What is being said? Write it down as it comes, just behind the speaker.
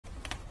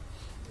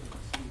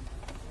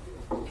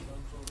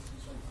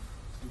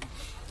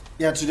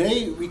Yeah,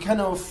 today we kind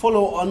of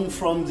follow on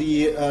from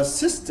the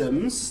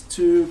systems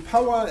to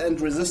power and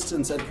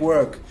resistance at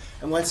work.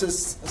 And whilst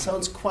this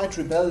sounds quite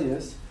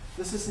rebellious,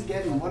 this is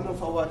again one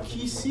of our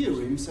key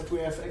theorems that we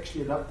have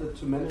actually adapted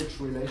to manage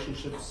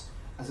relationships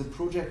as a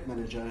project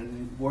manager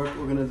in work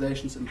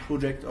organizations and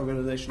project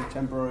organization,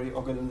 temporary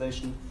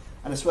organization,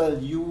 and as well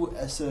you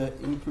as an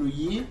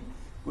employee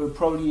will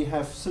probably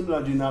have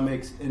similar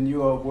dynamics in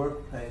your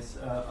workplace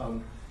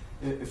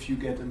if you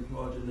get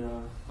employed in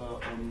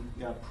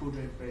a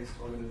project-based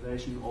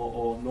organization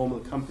or normal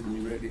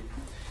company, really.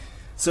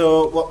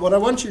 So what I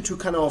want you to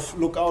kind of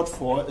look out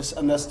for is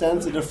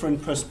understand the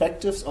different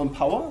perspectives on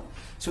power.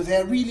 So they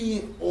are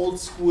really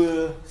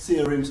old-school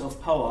theorems of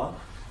power.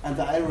 And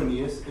the irony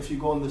is, if you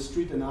go on the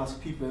street and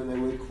ask people, they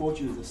will quote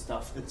you this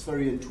stuff. It's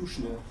very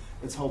intuitional.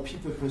 It's how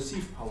people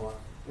perceive power.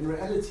 In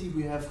reality,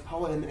 we have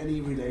power in any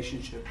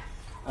relationship.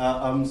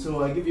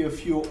 So I give you a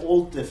few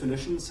old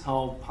definitions,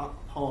 how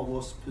power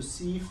was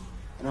perceived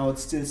and how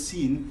it's still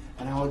seen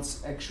and how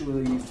it's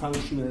actually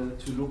functional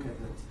to look at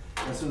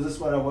it. And so this is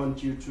what I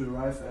want you to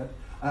arrive at.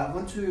 I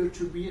want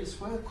to be as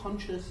well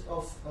conscious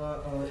of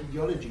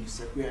ideologies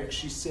that we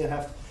actually still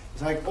have.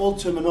 It's like old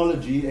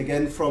terminology,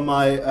 again from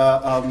my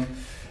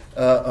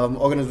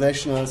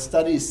organizational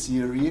studies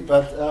theory,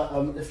 but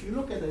if you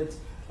look at it,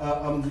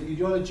 the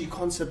ideology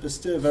concept is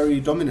still a very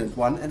dominant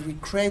one, and we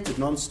create it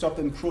non-stop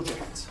in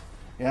projects.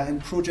 Yeah,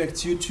 in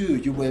projects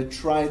you will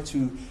try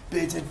to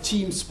build a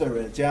team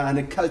spirit, and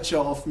a culture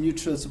of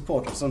mutual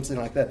support or something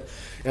like that.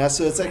 Yeah,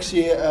 so it's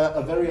actually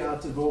a very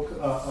hard to evoke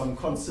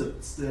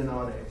concept still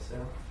nowadays. Yeah?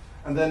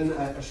 And then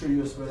I'll show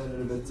you as well a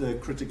little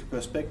bit critical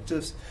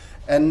perspectives.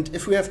 And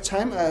if we have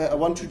time, I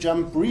want to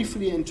jump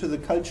briefly into the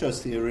culture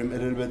theorem a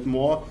little bit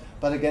more.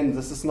 But again,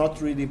 this is not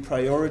really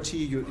priority.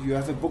 You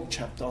have a book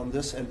chapter on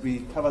this, and we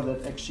cover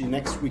that actually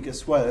next week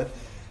as well.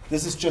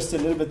 This is just a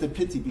little bit a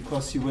pity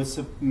because you will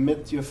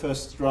submit your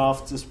first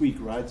draft this week,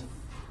 right?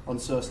 On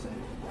Thursday.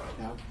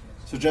 Yeah.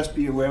 So just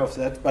be aware of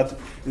that. But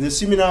in the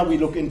seminar, we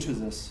look into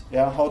this.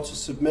 Yeah, how to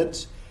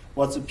submit,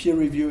 what the peer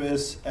review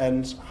is,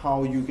 and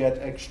how you get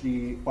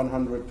actually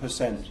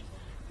 100%.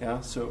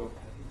 Yeah. So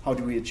how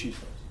do we achieve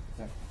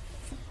that?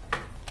 Yeah.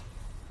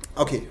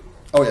 Okay.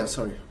 Oh yeah.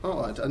 Sorry. Oh,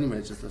 I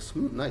animated this.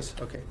 Nice.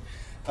 Okay.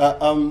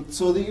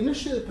 So the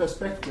initial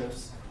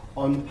perspectives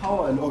on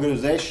power and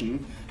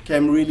organization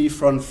came really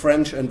from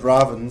French and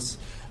Ravens,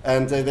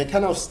 and they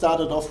kind of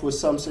started off with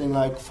something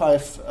like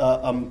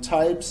 5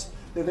 types.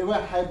 They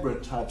were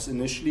hybrid types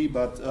initially,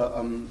 but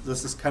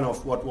this is kind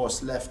of what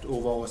was left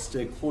over or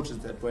still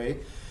quoted that way.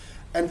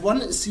 And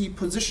one is the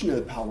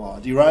positional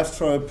power, derived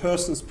from a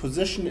person's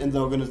position in the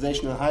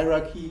organizational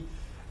hierarchy.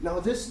 Now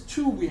this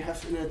too we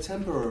have in a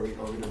temporary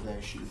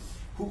organization.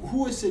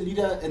 Who is the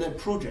leader in a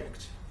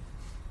project?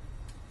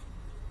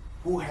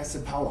 Who has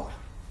the power?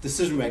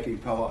 Decision-making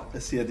power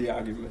is here the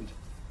argument.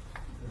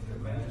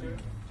 Manager?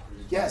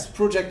 Yes,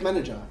 project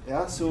manager.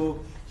 Yeah,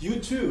 so you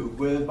too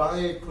will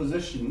by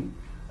position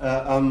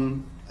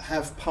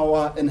have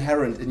power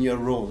inherent in your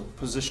role,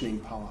 positioning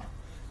power.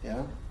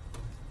 Yeah.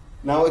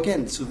 Now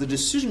again, so the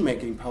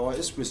decision-making power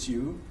is with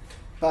you,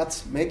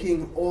 but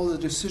making all the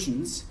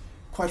decisions,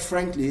 quite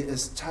frankly,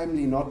 is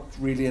timely not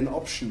really an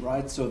option,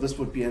 right? So this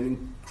would be a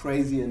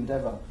crazy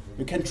endeavor.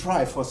 You can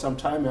try for some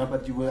time,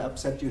 but you will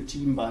upset your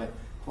team by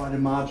quite a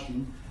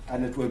margin,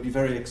 and it will be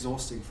very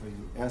exhausting for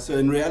you. Yeah? So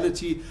in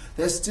reality,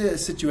 there's still a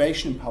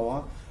situation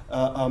power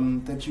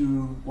that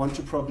you want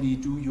to probably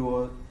do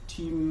your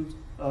team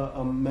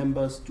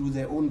members do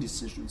their own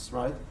decisions,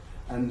 right?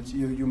 And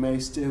you may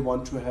still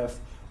want to have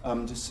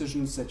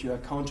decisions that you're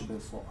accountable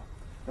for.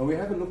 Now we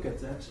have a look at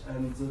that,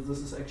 and this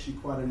is actually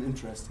quite an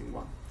interesting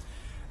one.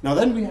 Now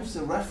then we have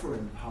the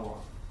referent power.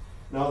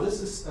 Now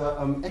this is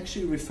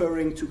actually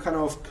referring to kind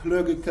of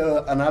clerical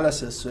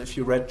analysis. So if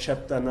you read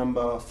chapter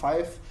number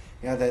 5,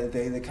 yeah,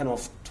 they kind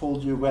of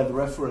told you where the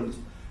referent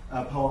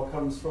power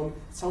comes from.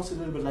 It sounds a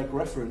little bit like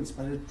reference,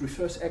 but it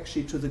refers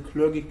actually to the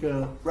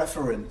clerical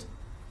referent.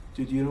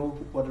 Did you know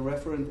what a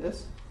referent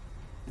is?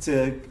 It's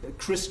a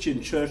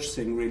Christian church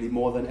thing, really,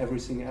 more than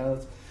everything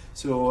else.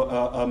 So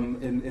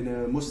in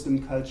a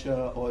Muslim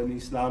culture or in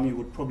Islam, you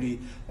would probably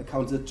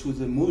account it to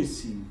the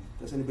muezzin.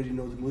 Does anybody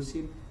know the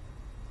muezzin?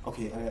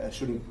 Okay, I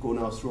shouldn't go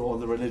now through all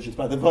the religions,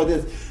 but the point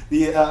is,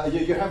 you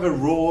have a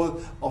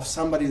role of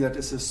somebody that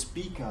is a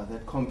speaker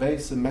that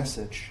conveys the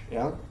message.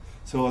 Yeah.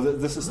 So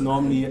this is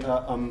normally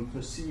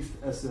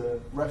perceived as a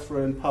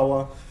referent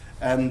power,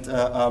 and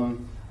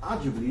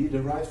arguably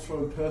derived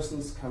from a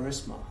person's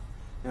charisma.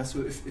 Yeah. So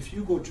if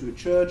you go to a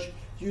church,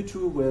 you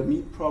too will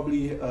meet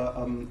probably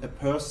a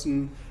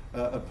person,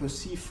 a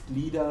perceived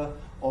leader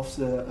of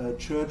the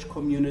church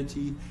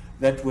community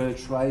that will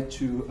try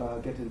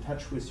to get in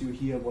touch with you,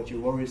 hear what your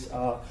worries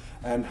are,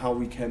 and how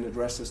we can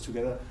address this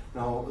together.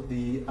 Now,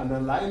 the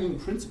underlying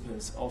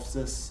principles of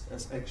this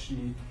is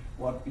actually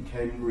what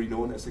became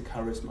renowned as a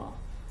charisma.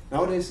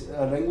 Nowadays,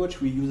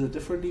 language, we use it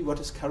differently. What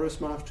is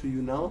charisma to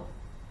you now?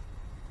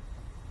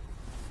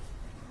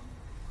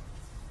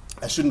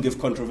 I shouldn't give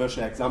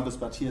controversial examples,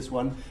 but here's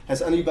one.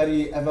 Has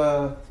anybody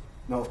ever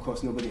No, of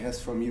course, nobody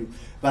has from you.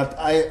 But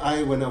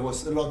I when I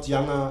was a lot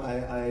younger,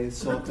 I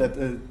thought that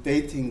a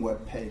dating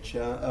web page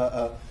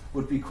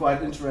would be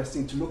quite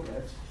interesting to look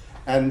at.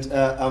 And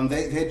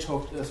they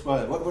talked as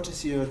well. What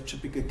is your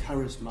typical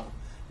charisma?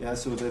 Yeah,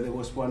 so there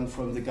was one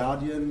from The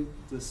Guardian,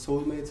 the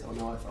Soulmates. Oh,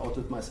 now I've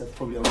outed myself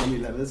probably on many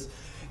levels.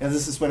 Yeah,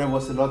 this is when I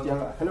was a lot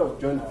younger. Hello,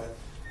 Jonah.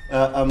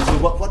 So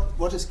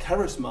what is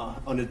charisma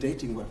on a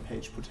dating web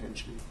page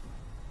potentially?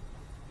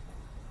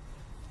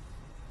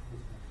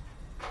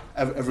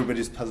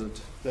 Everybody's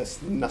puzzled.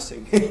 There's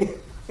nothing.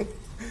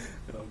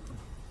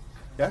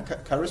 Yeah,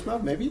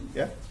 charisma maybe.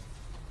 Yeah.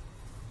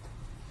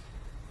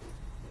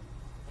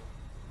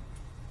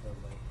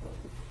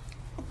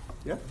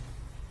 Yeah.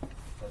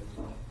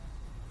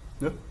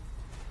 No.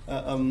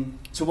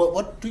 So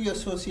what do you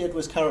associate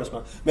with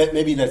charisma?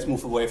 Maybe let's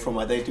move away from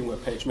my dating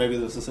web page. Maybe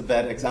this is a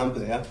bad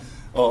example, yeah,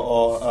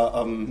 or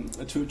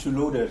too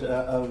loaded.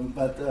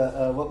 But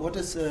what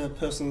is a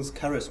person's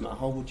charisma?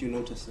 How would you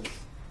notice this?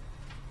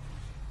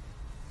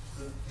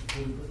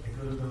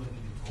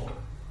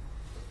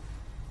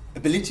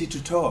 Ability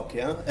to talk,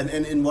 yeah, and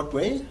in what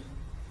way?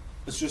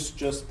 It's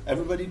just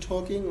everybody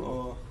talking,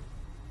 or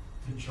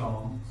to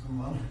charm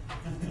someone.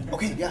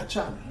 Okay, yeah,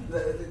 charm.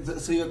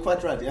 So you're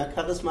quite right, yeah.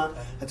 Charisma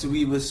had to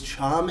be with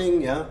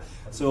charming, yeah.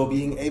 So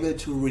being able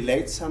to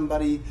relate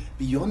somebody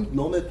beyond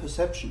normal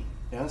perception,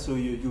 yeah. So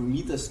you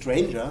meet a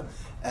stranger,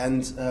 and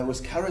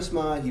with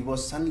charisma, he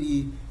was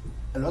suddenly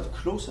a lot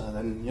closer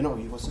than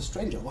he was a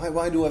stranger.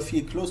 Why do I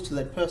feel close to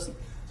that person?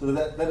 So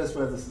that is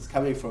where this is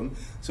coming from.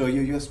 So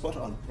you're spot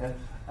on, yeah.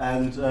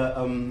 And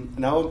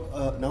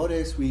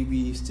nowadays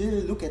we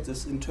still look at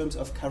this in terms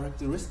of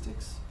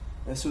characteristics.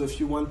 So if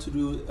you want to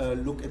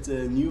look at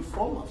the new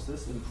form of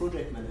this in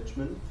project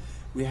management,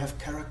 we have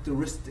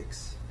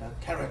characteristics,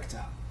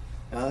 character.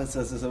 It's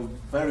a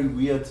very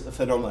weird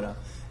phenomena.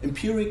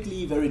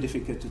 Empirically, very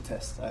difficult to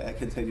test. I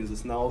can tell you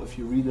this now. If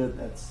you read it,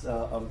 that's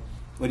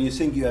when you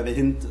think you have a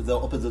hint, the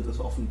opposite is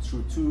often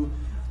true too,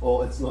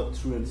 or it's not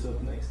true in a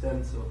certain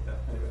extent. So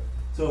anyway,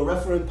 so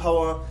referent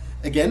power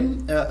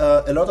again.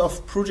 A lot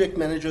of project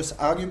managers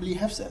arguably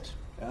have that.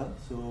 Yeah.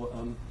 So.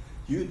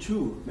 You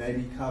too may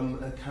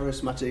become a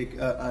charismatic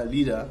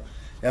leader,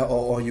 yeah,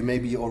 or you may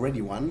be already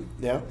one.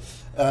 Yeah.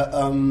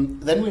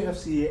 Then we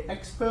have the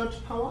expert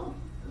power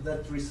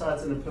that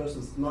resides in a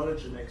person's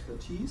knowledge and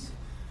expertise.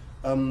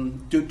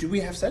 Do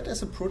we have that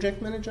as a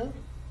project manager?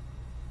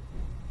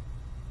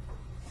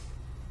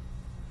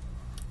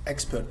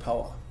 Expert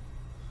power.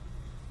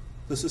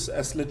 This is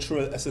as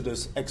literal as it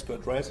is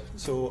expert, right?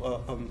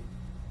 So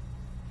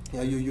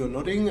yeah, you're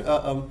nodding.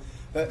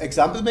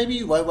 Example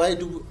maybe,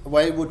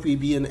 why would we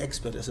be an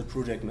expert as a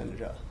project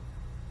manager?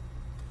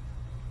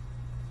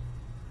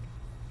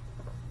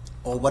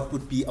 Or what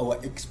would be our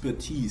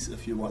expertise,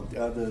 if you want,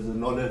 the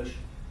knowledge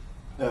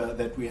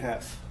that we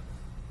have?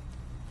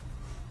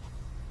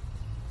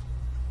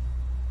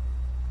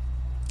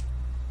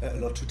 A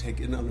lot to take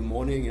in on the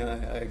morning,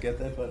 I get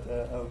that, but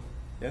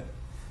yeah.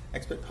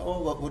 Expert power,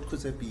 what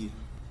could that be?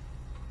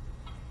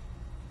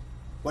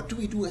 What do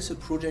we do as a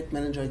project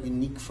manager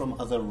unique from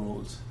other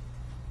roles?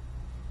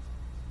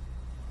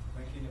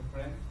 Making a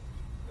friend,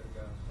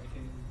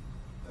 making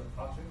the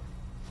project.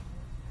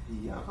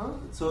 Yeah,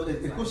 so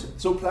it goes,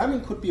 so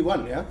planning could be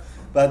one, yeah,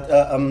 but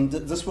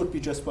this would be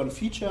just one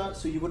feature.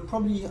 So you would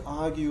probably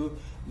argue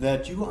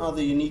that you are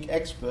the unique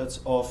experts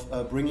of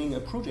bringing a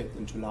project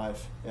into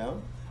life, yeah,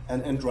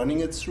 and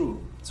running it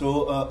through.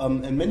 So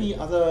in many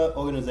other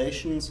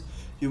organizations,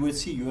 you will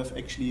see you have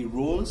actually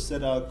roles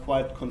that are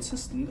quite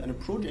consistent, and a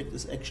project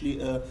is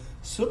actually a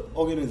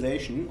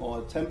sub-organization or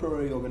a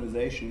temporary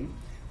organization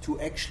to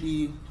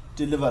actually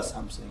deliver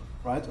something,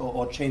 right,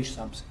 or change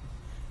something.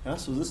 Yeah,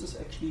 so this is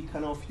actually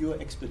kind of your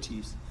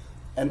expertise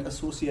and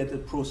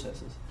associated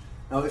processes.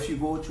 Now, if you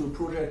go to a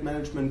project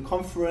management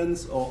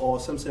conference or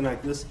something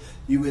like this,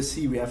 you will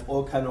see we have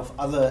all kind of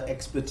other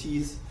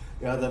expertise,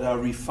 yeah, that are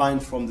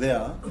refined from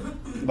there.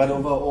 But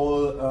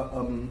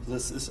overall,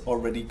 this is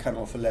already kind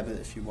of a level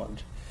if you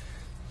want.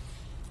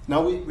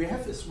 Now we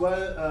have as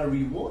well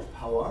reward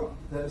power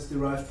that is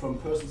derived from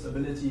person's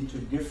ability to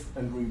give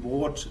and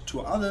reward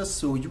to others.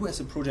 So you as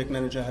a project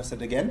manager have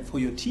that again for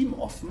your team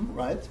often,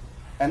 right?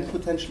 And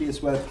potentially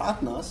as well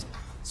partners.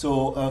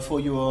 So for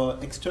your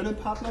external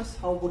partners,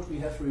 how would we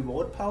have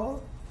reward power?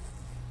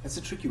 That's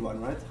a tricky one,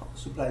 right?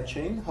 Supply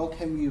chain, how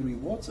can we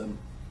reward them?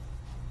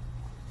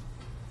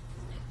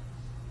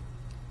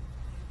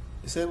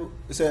 Is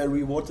there a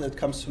reward that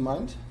comes to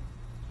mind?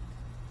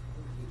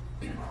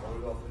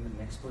 Follow up in the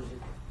next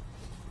project.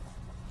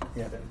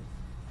 Yeah.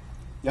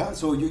 Yeah.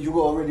 So you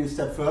go already a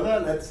step further.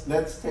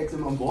 Let's take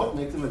them on board,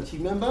 make them a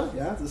team member.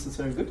 Yeah, this is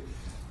very good.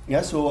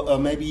 Yeah. So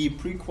maybe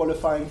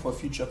pre-qualifying for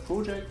future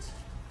projects.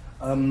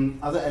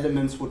 Other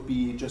elements would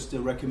be just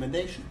a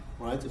recommendation,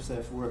 right? If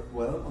they've worked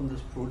well on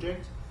this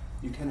project,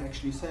 you can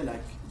actually say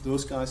like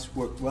those guys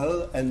worked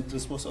well, and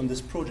this was on this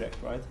project,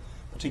 right?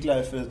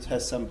 Particularly if it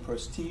has some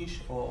prestige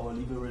or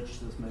leverage,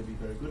 this may be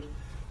very good.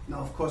 Now,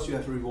 of course, you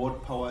have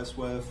reward power as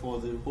well for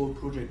the whole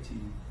project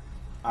team.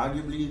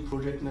 arguably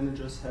project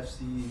managers have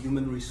the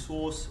human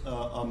resource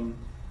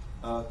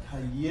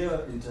career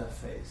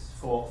interface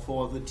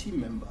for the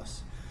team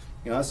members.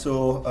 Yeah,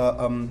 so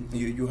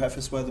you have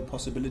as well the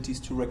possibilities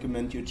to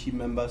recommend your team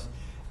members.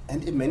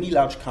 And in many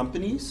large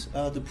companies,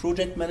 the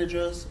project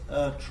managers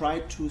try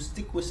to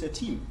stick with their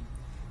team.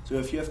 So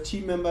if you have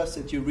team members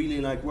that you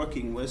really like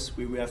working with,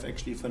 we have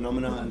actually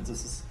phenomena, and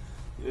this is,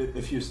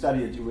 if you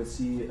study it, you will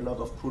see a lot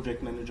of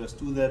project managers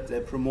do that. They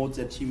promote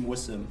their team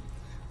with them,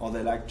 or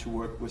they like to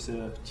work with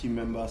the team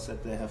members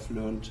that they have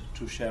learned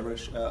to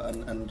cherish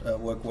and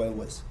work well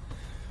with.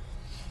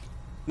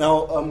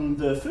 Now,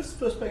 the fifth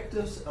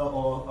perspective,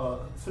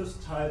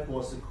 first type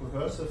was the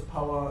coercive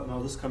power. Now,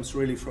 this comes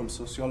really from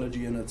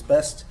sociology in its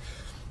best.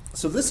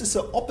 So this is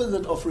the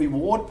opposite of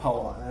reward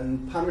power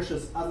and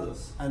punishes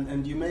others.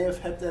 And you may have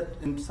had that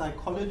in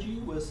psychology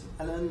with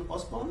Alan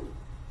Osborne.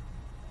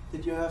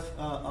 Did you have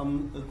a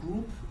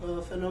group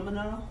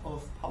phenomena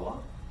of power?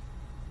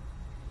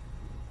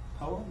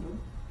 Power, no?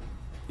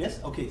 Yes?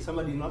 Okay,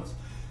 somebody nods.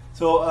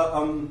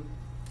 So,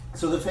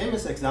 so the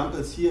famous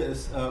examples here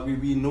is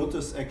we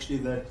notice actually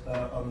that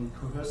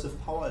coercive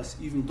power is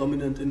even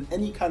dominant in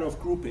any kind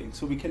of grouping.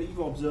 So we can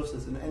even observe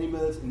this in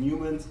animals, in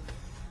humans.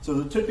 So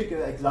the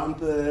typical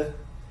example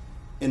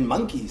in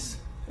monkeys,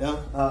 yeah,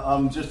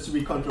 just to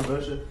be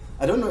controversial.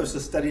 I don't know if the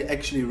study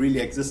actually really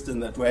exists in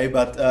that way,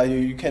 but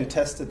you can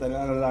test it and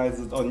analyze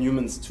it on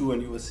humans too,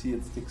 and you will see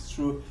it sticks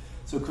true.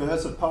 So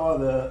coercive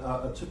power,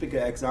 a typical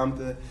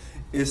example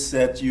is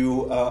that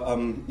you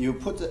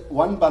put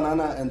one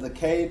banana in the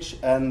cage,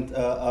 and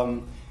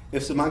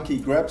if the monkey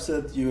grabs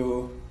it,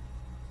 you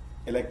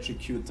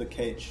electrocute the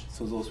cage.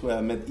 So those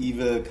were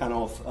medieval kind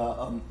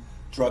of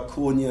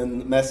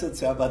draconian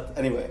methods, yeah. But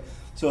anyway,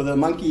 so the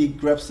monkey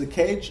grabs the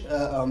cage,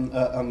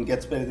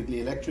 gets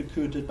basically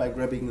electrocuted by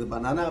grabbing the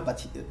banana.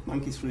 But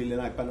monkeys really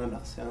like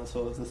bananas, yeah.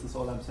 So this is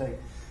all I'm saying.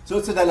 So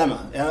it's a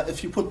dilemma. Yeah?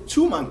 If you put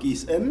two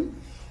monkeys in,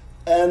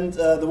 and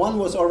the one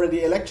was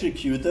already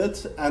electrocuted,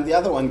 and the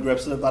other one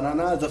grabs the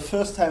banana, the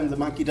first time the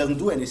monkey doesn't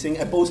do anything,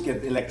 and both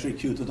get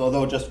electrocuted,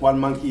 although just one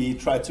monkey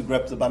tried to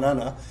grab the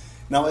banana.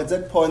 Now at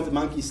that point, the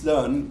monkeys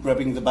learn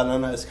grabbing the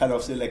banana is kind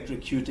of the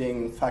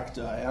electrocuting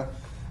factor, yeah?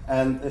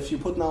 And if you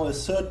put now a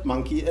third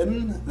monkey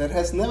in that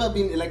has never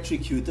been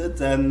electrocuted,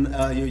 then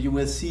you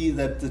will see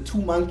that the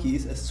two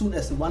monkeys, as soon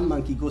as the one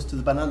monkey goes to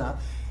the banana,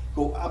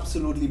 go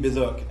absolutely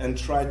berserk and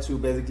try to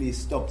basically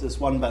stop this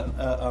one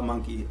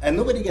monkey. And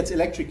nobody gets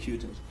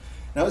electrocuted.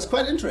 Now it's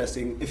quite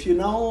interesting. If you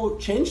now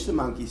change the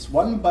monkeys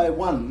one by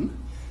one,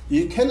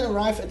 you can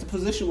arrive at the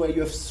position where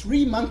you have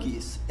three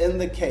monkeys in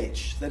the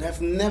cage that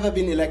have never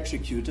been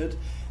electrocuted,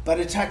 but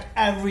attack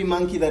every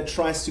monkey that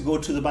tries to go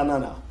to the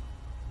banana.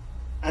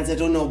 And they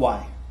don't know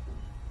why.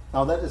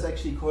 Now that is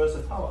actually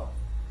coercive power.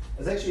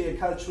 It's actually a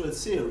cultural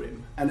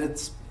theorem, and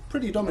it's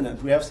pretty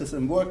dominant. We have this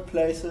in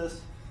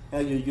workplaces.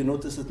 You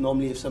notice it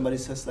normally if somebody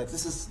says like,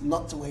 this is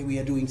not the way we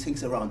are doing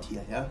things around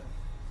here. Yeah,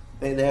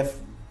 they have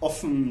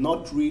often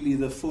not really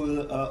the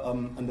full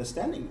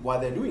understanding why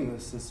they're doing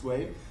this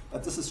way,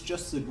 but this is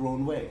just the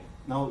grown way.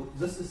 Now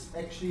this is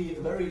actually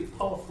a very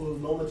powerful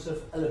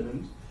normative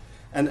element,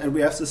 and we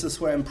have this as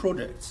well in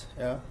projects.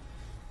 Yeah.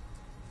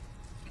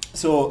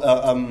 So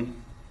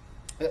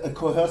a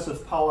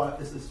coercive power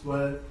is as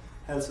well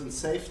health and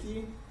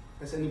safety.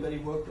 Has anybody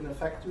worked in a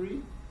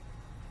factory?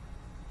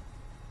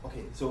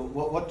 Okay, so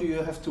what do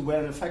you have to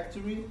wear in a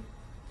factory?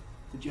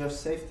 Did you have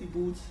safety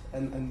boots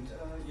and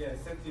yeah,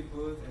 safety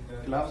boots and the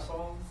gloves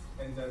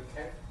and the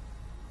cap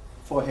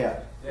for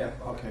hair? Yeah.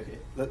 Okay.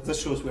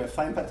 This shows we have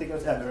fine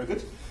particles. Yeah, very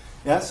good.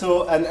 Yeah.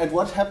 So and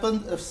what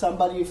happened if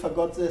somebody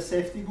forgot their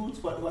safety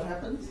boots? What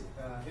happens?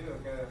 He will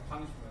get a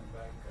punishment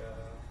like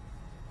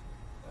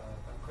a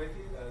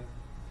credit,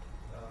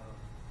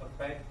 a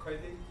bad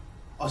credit.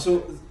 Oh,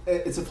 so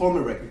it's a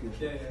formal recognition.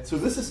 Yeah. So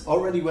this is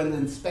already when the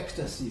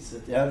inspector sees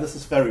it. Yeah, this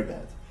is very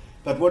bad.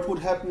 But what would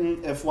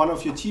happen if one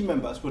of your team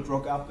members would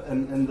rock up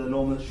in the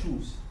normal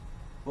shoes?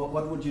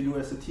 What would you do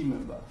as a team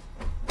member?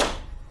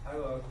 I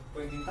will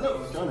bring into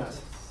Hello, join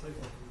us.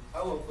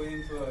 I will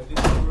bring into a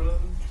different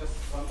room just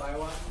one by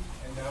one,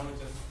 and I will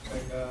just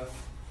like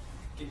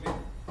give him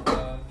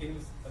a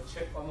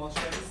check, one more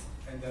chance,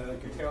 and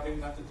tell him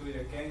not to do it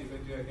again. If he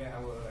do it again, I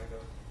will like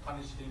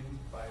punish him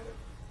by the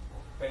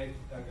bad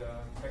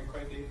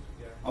credit.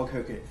 Yeah.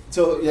 Okay.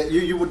 So yeah,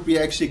 you would be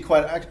actually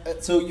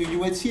quite. So you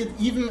will see it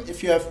even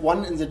if you have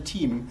one in the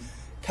team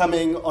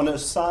coming on a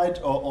site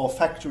or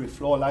factory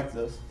floor like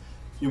this.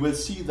 You will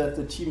see that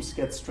the teams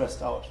get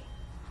stressed out.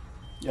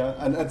 Yeah,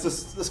 and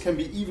this can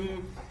be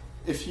even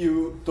if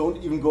you don't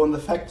even go in the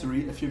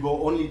factory. If you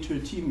go only to a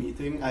team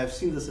meeting, I've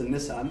seen this in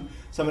Nissan.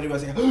 Somebody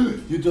was saying, "Oh,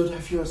 you don't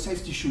have your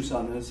safety shoes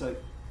on," and it's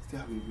like,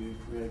 yeah,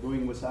 we are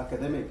going with the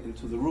academic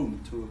into the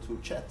room to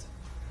chat.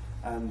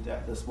 And yeah,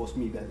 this was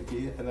me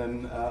basically. And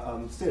then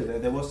still,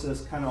 there was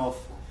this kind of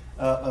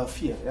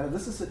fear. Yeah,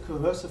 this is a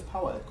coercive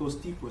power. It goes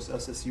deep with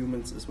us as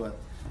humans as well.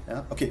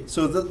 Yeah. Okay.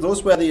 So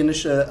those were the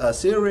initial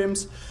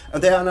theorems,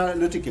 and they are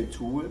analytical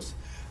tools.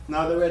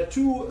 Now there were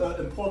two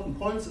important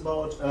points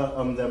about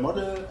their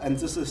model, and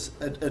this is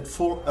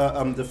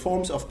the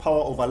forms of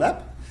power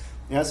overlap.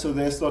 Yeah, so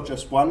there's not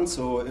just one.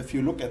 So if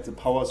you look at the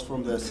powers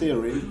from the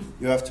theory,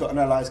 you have to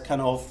analyze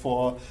kind of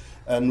for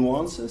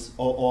nuances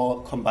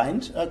or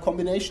combined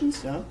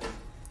combinations. Yeah.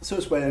 So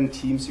as well in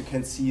teams, you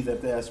can see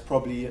that there's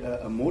probably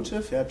a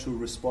motive, yeah, to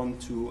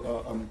respond to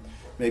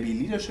maybe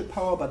leadership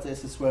power, but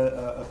there's as well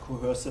a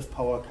coercive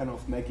power, kind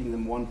of making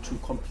them want to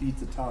complete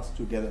the task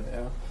together.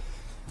 Yeah.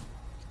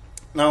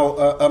 Now,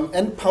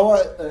 and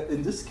power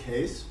in this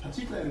case,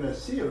 particularly in the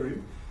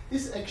theory,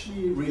 is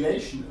actually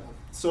relational.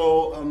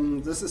 So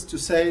this is to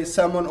say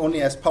someone only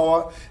has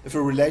power if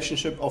a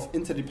relationship of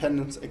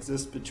interdependence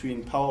exists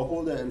between power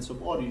holder and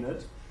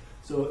subordinate.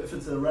 So if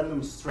it's a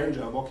random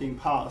stranger walking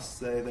past,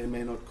 they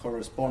may not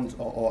correspond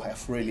or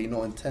have really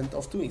no intent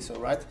of doing so,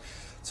 right?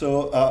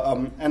 So,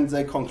 and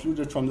they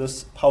concluded from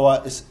this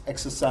power is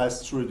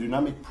exercised through a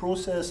dynamic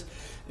process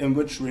in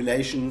which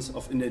relations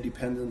of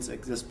interdependence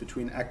exist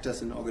between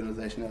actors in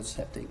organizational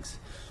settings.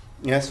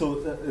 Yeah, so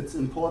it's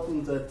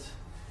important that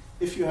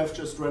if you have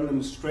just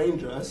random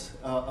strangers,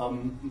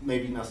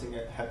 maybe nothing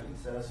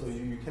happens. So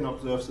you can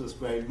observe this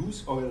very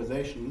loose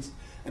organizations.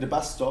 At a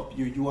bus stop,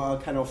 you are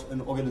kind of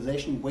an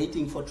organization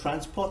waiting for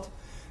transport.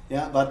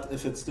 Yeah, but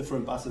if it's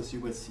different buses, you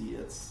will see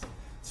it's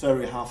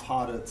very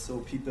half-hearted. So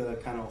people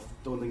kind of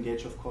don't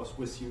engage, of course,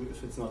 with you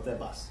if it's not their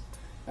bus.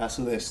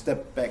 So they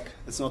step back.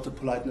 It's not a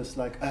politeness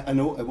like, I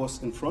know I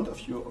was in front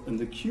of you in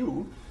the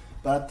queue,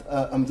 but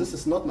this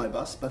is not my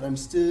bus, but I'm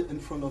still in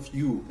front of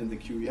you in the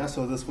queue. Yeah,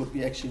 so this would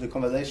be actually the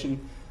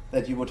conversation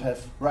that you would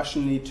have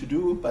rationally to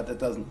do, but it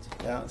doesn't.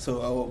 Yeah,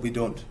 so we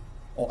don't,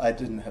 or I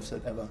didn't have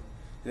that ever.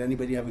 Did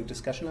anybody have a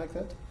discussion like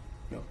that?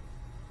 No,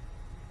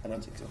 I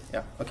don't think so.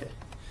 Yeah, okay.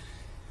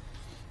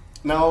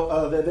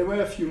 Now there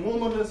were a few more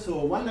models.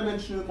 So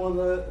one-dimensional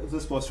model.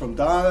 This was from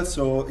Dahl.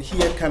 So he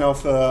had kind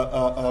of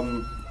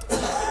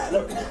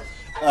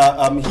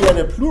he had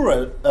a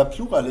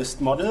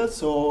pluralist model,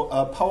 so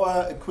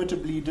power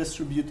equitably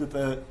distributed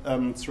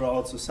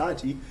throughout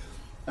society.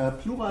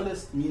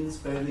 Pluralist means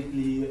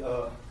basically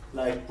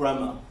like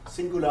grammar.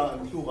 Singular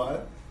and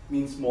plural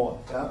means more.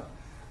 Yeah?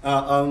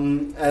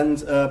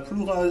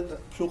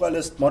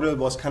 Pluralist model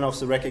was kind of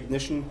the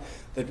recognition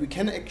that we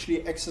can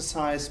actually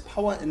exercise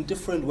power in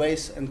different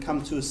ways and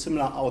come to a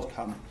similar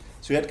outcome.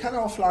 So you had kind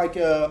of like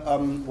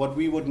what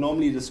we would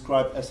normally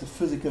describe as a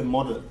physical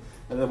model.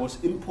 And there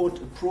was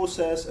input, a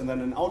process, and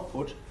then an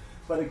output.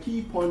 But a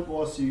key point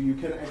was you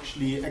can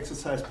actually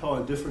exercise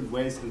power in different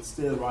ways and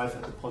still arrive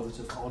at a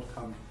positive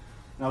outcome.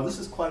 Now this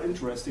is quite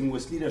interesting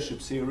with leadership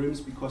theorems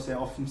because they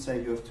often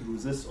say you have to do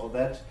this or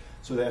that.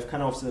 So they have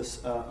kind of this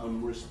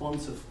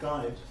responsive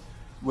guide,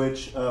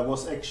 which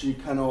was actually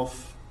kind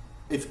of,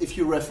 if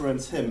you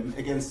reference him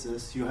against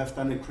this, you have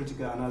done a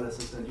critical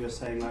analysis and you're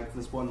saying like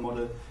this one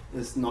model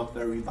is not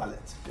very valid.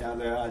 Yeah,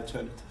 there are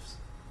alternatives.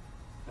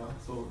 Yeah,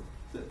 so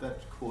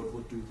that quote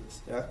would do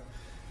this. Yeah.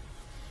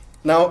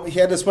 Now he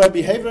had as well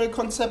behavioral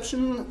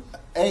conception.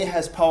 A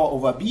has power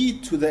over B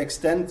to the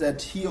extent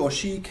that he or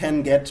she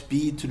can get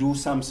B to do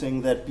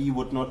something that B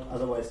would not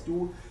otherwise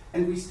do,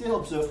 and we still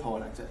observe power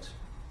like that.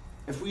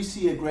 If we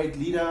see a great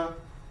leader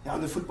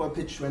on the football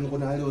pitch when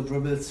Ronaldo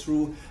dribbles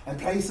through and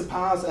plays the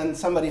pass and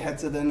somebody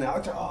heads it in,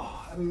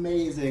 oh,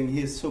 amazing,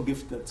 he is so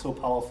gifted, so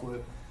powerful,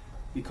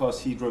 because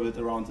he dribbled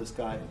around this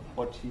guy,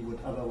 what he would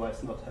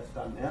otherwise not have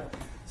done. Yeah.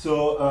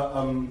 So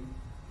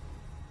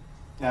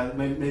yeah,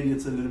 maybe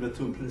it's a little bit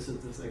too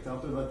implicit, this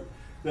example, but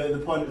the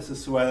point is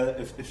as well,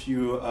 if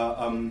you,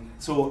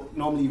 so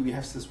normally we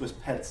have this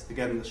with pets.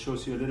 Again, this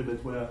shows you a little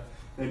bit where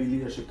maybe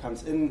leadership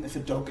comes in. If a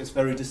dog is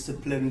very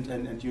disciplined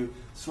and you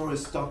throw a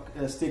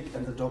stick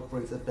and the dog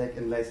brings it back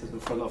and lays it in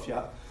front of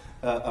your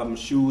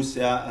shoes,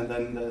 yeah, and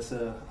then there's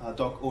a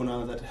dog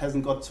owner that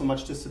hasn't got so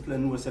much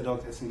discipline with the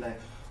dog, that's like,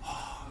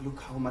 oh, look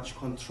how much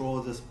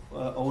control this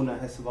owner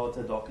has about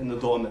the dog in the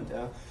dormant,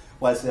 yeah.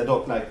 Whilst their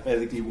dog like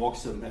basically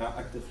walks them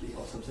actively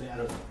or something. I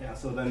don't know. Yeah.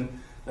 So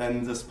then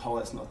this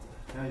power is not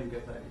there. Yeah, you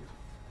get the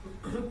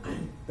idea.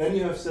 Then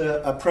you have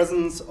the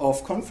presence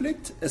of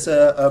conflict as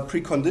a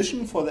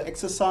precondition for the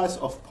exercise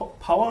of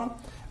power.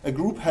 A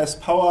group has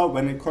power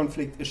when a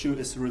conflict issue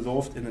is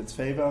resolved in its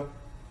favor.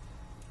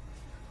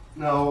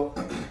 Now,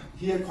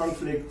 here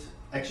conflict.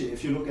 Actually,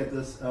 if you look at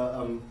this.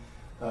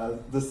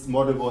 This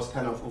model was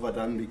kind of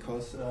overdone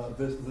because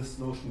this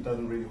notion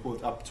doesn't really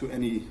hold up to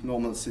any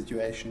normal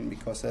situation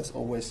because there's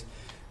always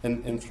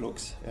an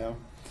influx. Yeah.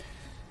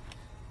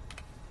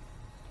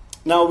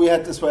 Now we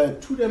had as well a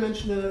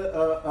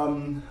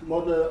two-dimensional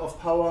model of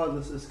power.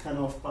 This is kind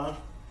of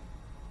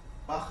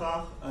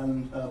Bachar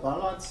and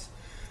Baratz.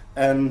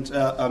 And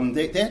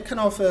they had kind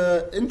of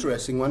an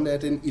interesting one. They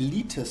had an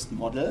elitist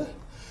model.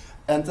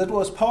 And that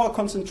was power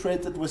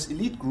concentrated with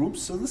elite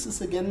groups. So this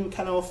is again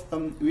kind of,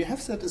 we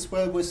have that as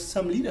well with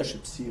some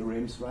leadership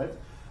theorems, right?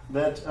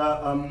 That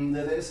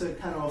there is a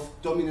kind of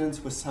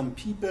dominance with some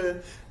people,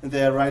 and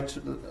they are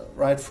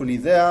rightfully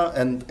there.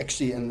 And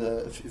actually,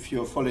 if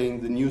you're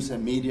following the news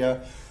and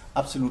media,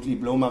 absolutely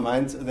blow my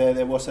mind.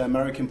 There was an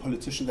American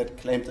politician that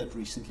claimed that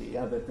recently,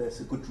 yeah, that there's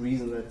a good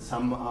reason that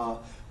some are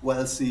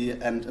wealthy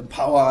and in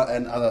power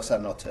and others are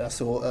not. Yeah?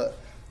 So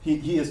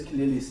he is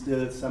clearly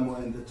still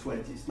somewhere in the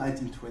 20s,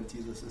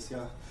 1920s this is,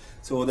 yeah.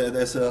 So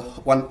there's a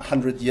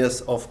 100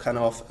 years of kind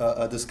of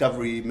a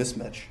discovery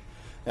mismatch.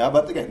 Yeah,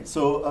 but again,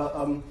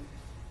 so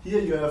here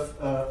you have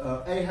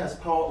A has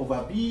power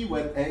over B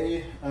when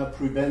A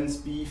prevents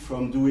B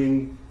from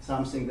doing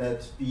something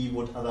that B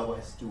would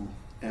otherwise do.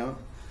 Yeah.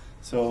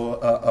 So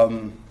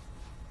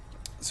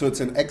so it's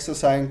an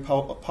exercising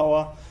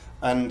power,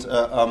 and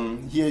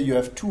here you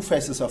have two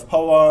phases of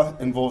power,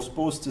 involves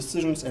both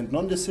decisions and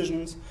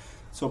non-decisions.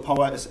 So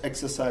power is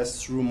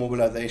exercised through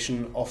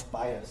mobilization of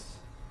bias.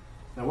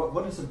 Now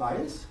what is a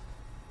bias?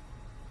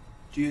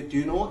 Do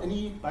you know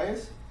any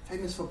bias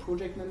famous for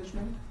project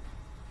management?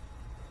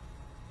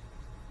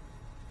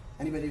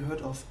 Anybody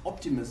heard of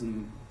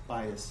optimism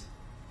bias?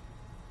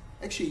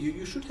 Actually,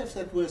 you should have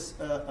that with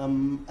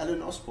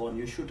Alan Osborne.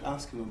 You should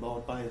ask him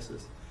about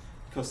biases,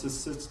 because this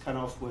sits kind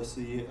of with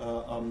the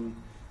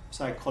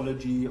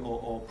psychology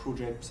or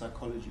project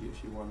psychology,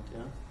 if you want.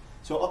 Yeah.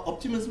 So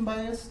optimism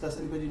bias. Does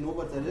anybody know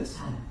what that is?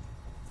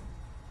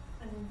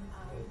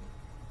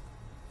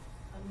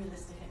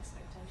 Unrealistic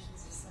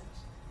expectations as such.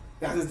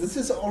 Yeah, this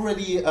is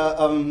already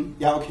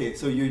yeah. Okay,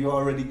 so you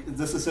already.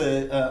 This is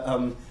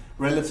a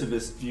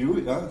relativist view,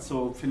 yeah?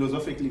 So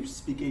philosophically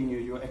speaking,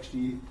 you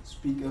actually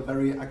speak a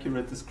very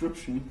accurate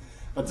description,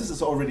 but this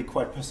is already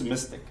quite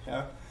pessimistic.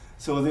 Yeah?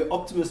 So the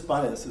optimist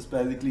bias is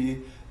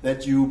basically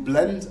that you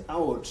blend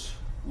out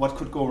what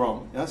could go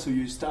wrong. Yeah? So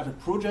you start a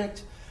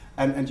project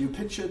and you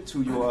pitch it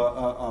to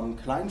your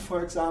client,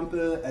 for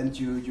example, and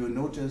you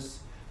notice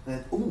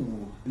that,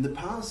 oh, in the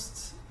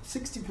past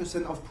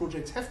 60% of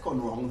projects have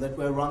gone wrong that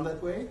were run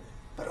that way,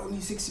 but only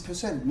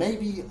 60%.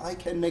 Maybe I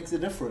can make the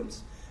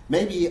difference.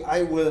 Maybe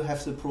I will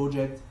have the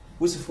project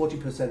with the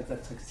 40%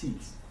 that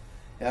succeeds.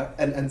 Yeah,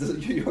 and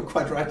you're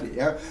quite rightly.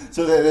 Yeah,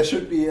 so there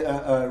should be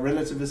a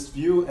relativist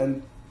view,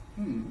 and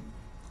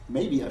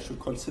maybe I should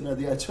consider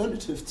the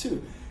alternative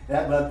too.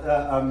 Yeah, but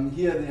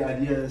here the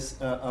idea is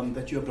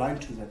that you're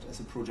blind to that as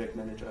a project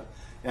manager,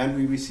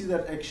 and we see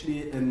that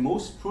actually in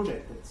most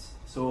project bits.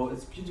 So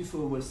it's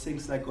beautiful with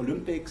things like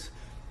Olympics.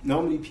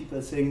 Normally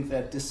people think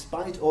that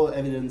despite all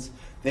evidence,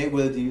 they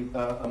will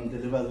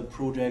deliver the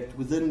project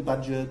within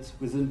budget,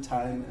 within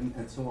time,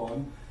 and so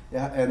on.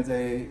 Yeah, and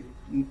they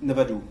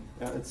never do.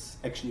 Yeah, it's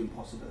actually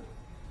impossible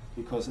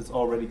because it's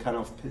already kind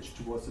of pitched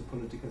towards the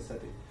political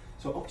setting.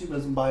 So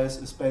optimism bias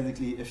is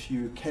basically if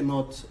you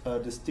cannot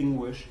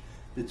distinguish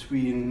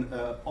between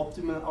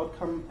optimal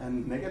outcome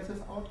and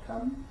negative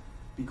outcome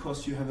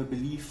because you have a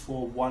belief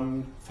for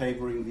one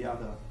favoring the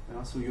other.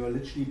 Yeah? So you are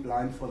literally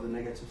blind for the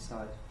negative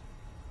side.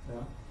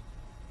 Yeah?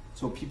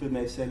 So people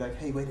may say like,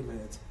 hey, wait a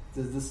minute,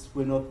 this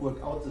will not work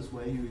out this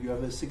way, you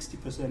have a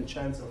 60%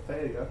 chance of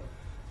failure,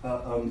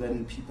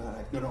 then people are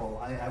like, no,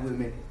 I will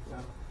make it.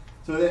 Yeah?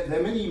 So there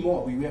are many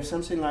more. We have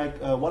something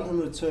like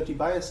 130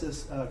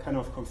 biases kind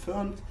of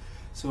confirmed.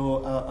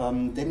 So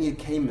Daniel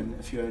Kahneman,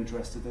 if you're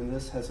interested in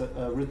this, has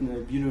written a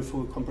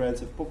beautiful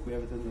comprehensive book. We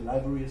have it in the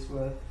library as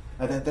well.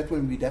 That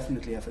one we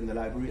definitely have in the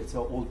library. It's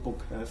our old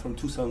book from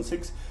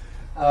 2006.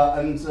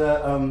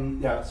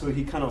 Yeah, so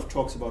he kind of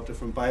talks about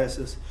different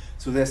biases.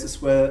 So there's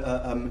as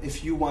well,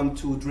 if you want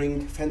to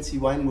drink fancy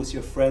wine with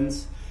your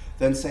friends,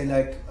 then say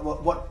like,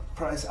 what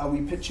price are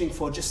we pitching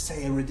for? Just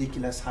say a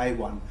ridiculous high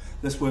one.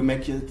 This will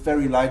make it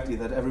very likely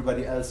that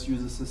everybody else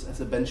uses this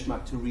as a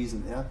benchmark to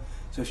reason. Yeah.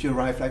 So if you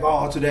arrive like,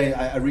 oh, today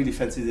I really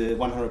fancy the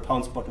 100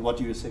 pounds bottle. What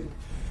do you think?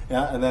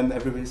 Yeah, and then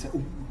everybody says,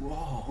 oh,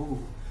 whoa.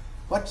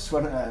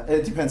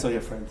 It depends on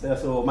your friends. Yeah?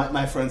 So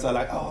my friends are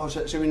like, oh,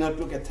 shall we not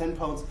look at 10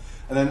 pounds?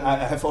 And then I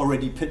have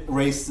already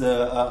raised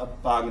the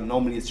bargain.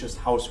 Normally it's just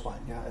house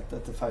wine, yeah, at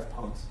the 5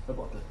 pounds per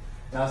bottle.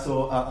 Yeah,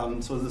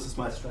 so this is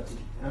my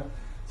strategy. Yeah?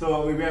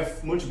 So we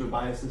have multiple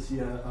biases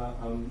here,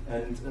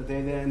 and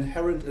they're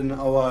inherent in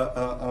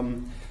our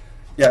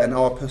in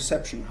our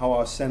perception, how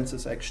our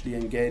senses actually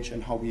engage,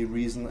 and how we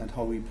reason and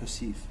how we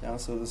perceive. Yeah,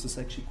 so this is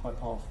actually quite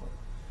powerful.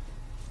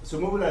 So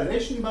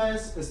mobilization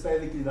bias is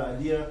basically the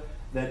idea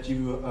that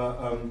you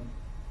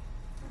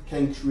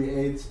can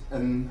create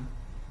an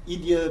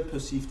ideal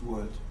perceived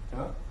world.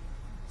 Yeah?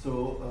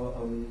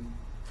 So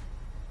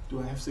do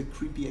I have the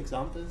creepy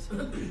examples?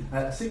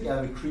 I think I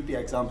have the creepy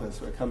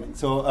examples were coming.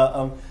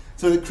 So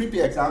so the creepy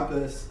example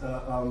is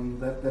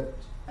that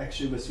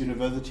actually with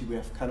university we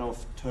have kind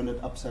of turned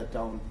it upside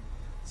down.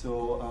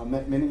 So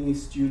many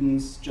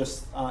students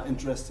just are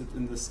interested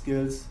in the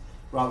skills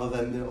rather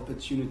than the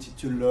opportunity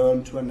to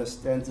learn, to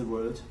understand the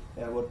world.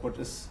 What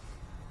is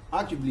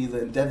arguably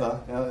the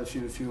endeavor,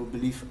 if you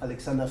believe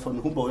Alexander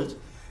von Humboldt,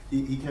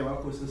 he came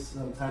up with this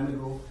some time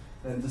ago,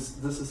 and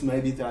this is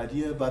maybe the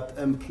idea, but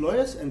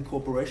employers and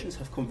corporations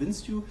have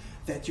convinced you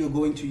that you're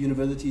going to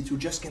university to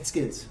just get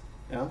skills,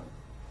 yeah?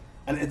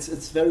 And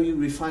it's very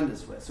refined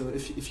this way. So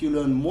if you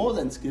learn more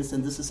than skills,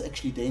 then this is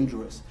actually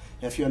dangerous.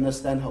 If you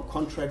understand how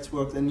contracts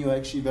work, then you're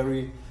actually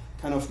very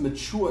kind of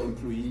mature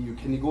employee. You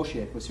can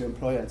negotiate with your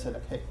employer and say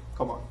like, hey,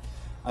 come on,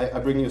 I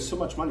bring you so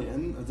much money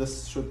in,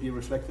 this should be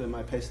reflected in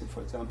my payslip,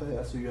 for example.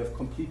 Yeah? So you have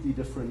completely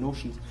different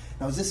notions.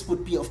 Now this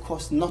would be, of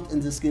course, not in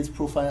the skills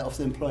profile of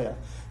the employer.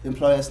 The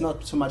employer is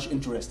not so much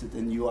interested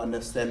in you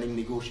understanding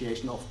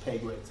negotiation of pay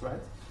grades, right?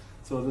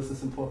 So this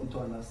is important to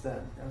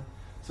understand. Yeah?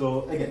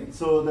 So again,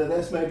 so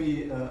there's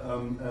maybe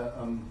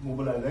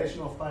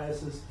mobilization of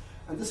biases,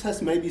 and this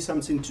has maybe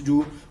something to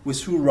do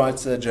with who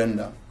writes the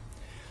agenda.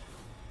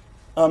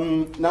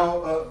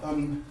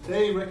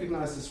 They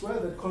recognize as well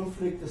that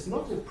conflict is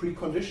not a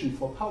precondition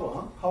for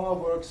power. Power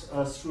works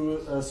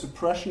through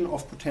suppression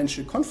of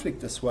potential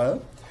conflict as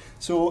well.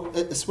 So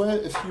as well,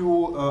 if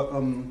you,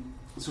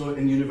 so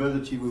in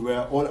university we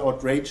were all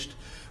outraged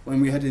when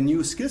we had a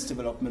new skills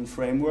development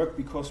framework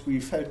because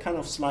we felt kind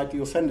of slightly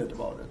offended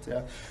about it.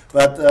 Yeah?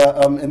 But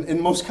in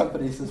most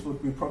companies this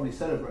would be probably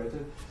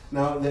celebrated.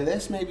 Now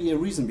there's maybe a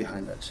reason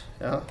behind that.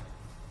 Yeah?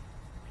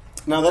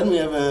 Now then we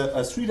have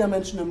a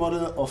three-dimensional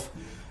model of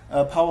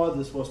power.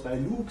 This was by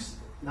Lukes.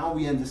 Now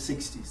we are in the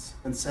 60s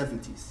and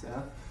 70s.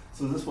 Yeah?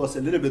 So this was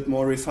a little bit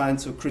more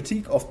refined. So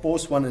critique of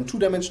both one and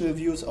two-dimensional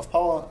views of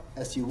power,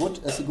 as you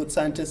would as a good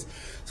scientist.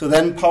 So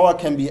then power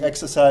can be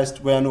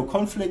exercised where no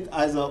conflict,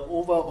 either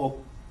over or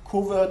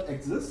covert,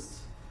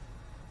 exists.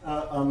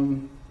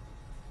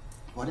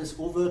 What is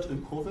overt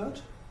and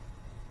covert?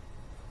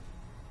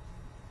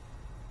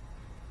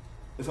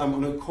 If I'm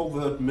on a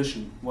covert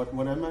mission, what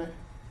am I?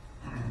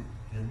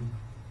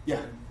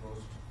 Yeah.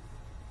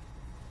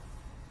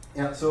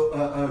 Yeah, so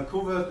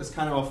covert is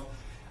kind of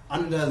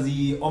under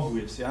the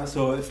obvious, yeah?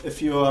 So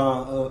if you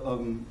are,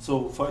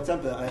 so for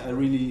example,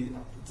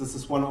 this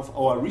is one of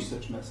our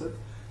research methods.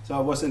 So I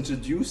was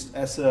introduced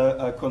as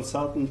a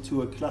consultant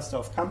to a cluster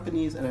of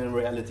companies, and in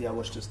reality I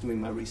was just doing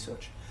my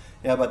research.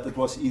 Yeah, but it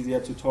was easier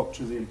to talk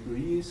to the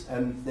employees,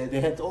 and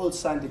they had all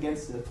signed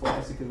against it for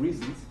ethical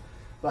reasons,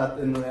 but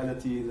in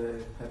reality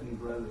they hadn't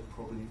read it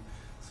probably.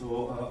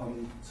 So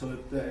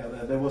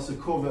there was a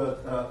covert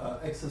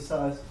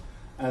exercise,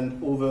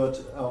 and overt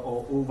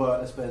or over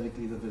is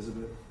basically the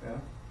visible. Yeah?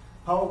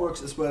 Power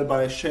works as well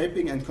by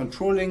shaping and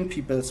controlling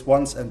people's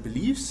wants and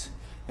beliefs.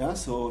 Yeah?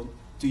 So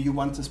do you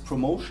want this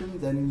promotion?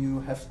 Then you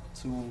have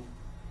to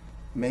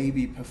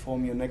maybe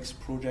perform your next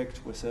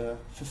project with a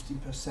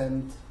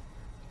 15%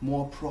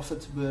 more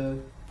profitable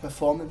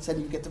performance,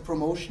 and you get the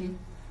promotion.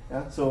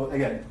 Yeah? So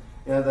again,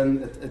 yeah,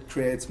 then it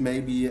creates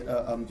maybe,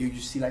 you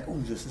see like, oh,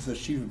 this is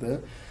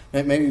achievable.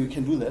 Maybe we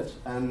can do that.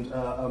 And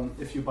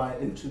if you buy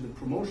into the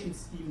promotion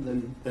scheme,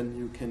 then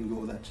you can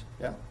go that.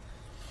 Yeah.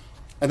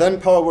 And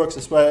then power works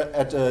as well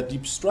at a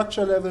deep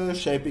structure level,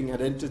 shaping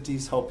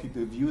identities, how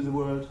people view the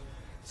world.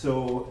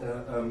 So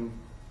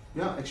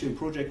yeah, actually in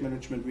project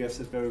management we have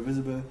that very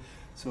visible.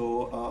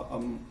 So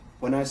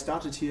when I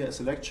started here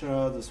as a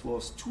lecturer, this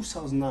was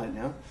 2009,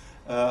 yeah?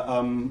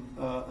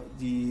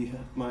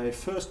 My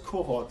first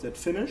cohort that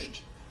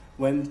finished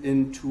went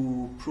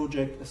into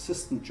project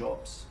assistant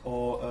jobs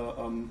or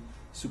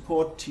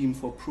support team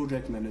for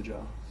project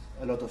manager,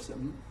 a lot of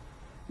them.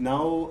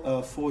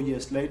 Now, 4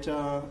 years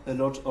later, a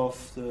lot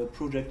of the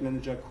project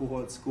manager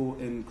cohorts go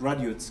in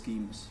graduate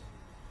schemes,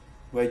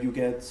 where you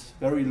get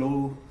very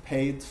low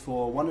paid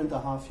for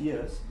 1.5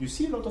 years. You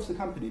see a lot of the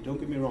company, don't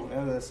get me wrong,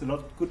 there's a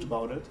lot good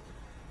about it,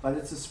 but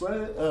it's as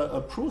well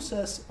a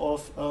process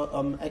of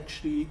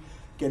actually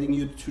getting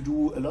you to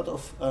do a lot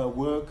of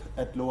work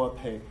at lower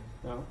pay.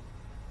 Yeah?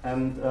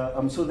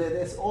 And so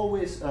there's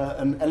always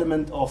an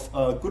element of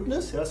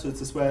goodness, yeah? So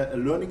it's as well a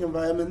learning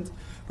environment,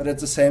 but at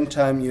the same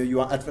time you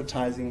are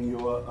advertising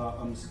your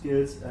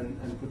skills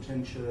and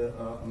potential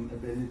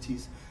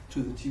abilities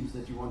to the teams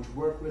that you want to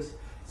work with.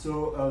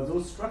 So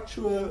those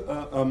structural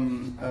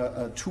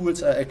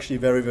tools are actually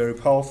very, very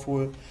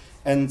powerful,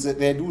 and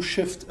they do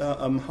shift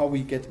how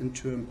we get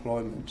into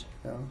employment,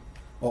 yeah?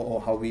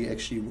 or how we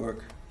actually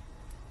work.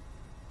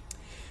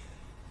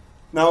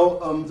 Now,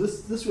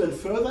 this went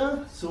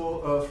further.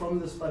 So from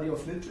this body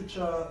of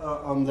literature,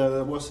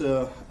 there was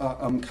a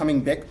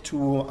coming back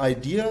to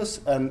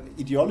ideas and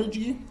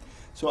ideology.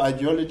 So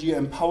ideology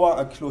and power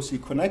are closely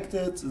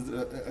connected.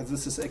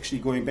 This is actually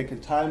going back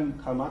in time.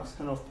 Karl Marx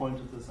kind of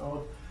pointed this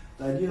out.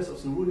 The ideas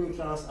of the ruling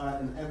class are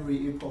in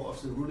every epoch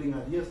of the ruling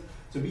ideas.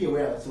 So be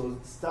aware, so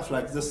stuff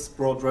like this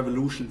brought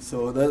revolution.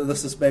 So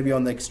this is maybe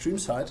on the extreme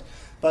side.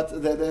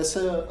 But there's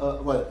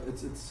well,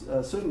 it's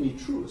certainly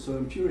true. So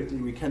empirically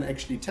we can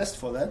actually test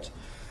for that.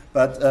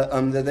 But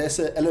there's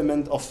an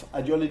element of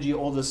ideology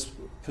always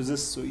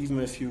persists. So even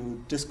if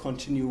you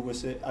discontinue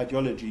with the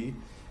ideology,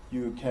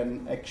 you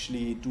can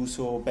actually do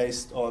so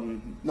based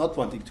on not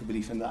wanting to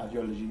believe in the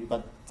ideology,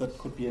 but that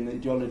could be an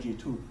ideology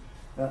too.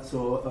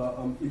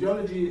 So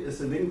ideology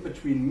is a link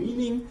between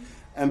meaning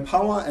and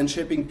power and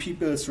shaping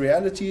people's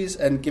realities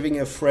and giving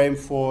a frame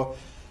for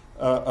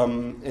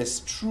is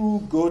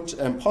true, good,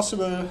 and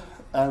possible.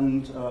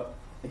 And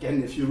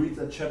again, if you read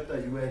that chapter,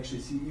 you will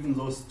actually see even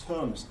those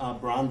terms are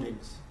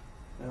brandings.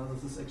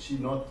 This is actually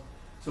not,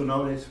 so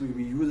nowadays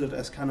we use it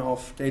as kind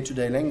of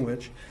day-to-day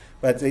language,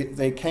 but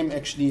they came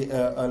actually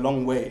a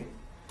long way.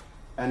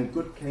 And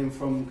good came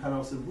from kind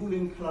of the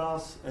ruling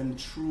class, and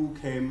true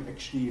came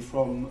actually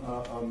from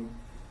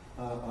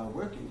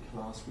working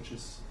class, which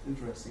is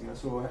interesting.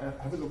 So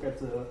have a look at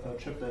the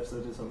chapters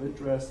that is of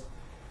interest.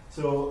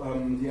 So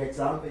the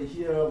example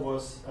here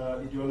was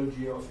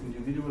ideology of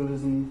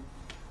individualism.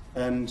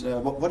 And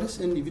what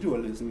is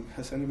individualism?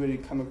 Has anybody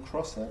come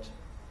across that?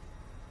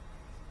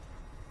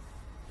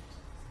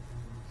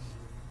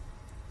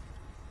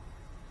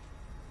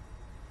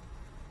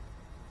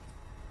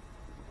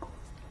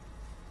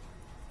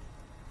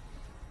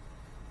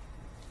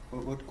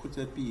 What could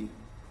that be?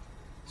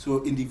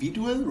 So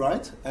individual,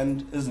 right,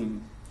 and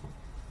ism.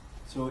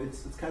 So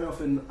it's kind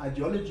of an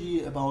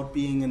ideology about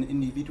being an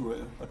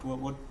individual. But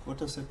what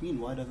does that mean?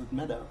 Why does it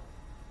matter?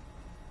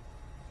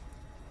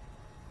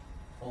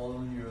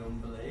 Follow your own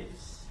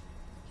beliefs.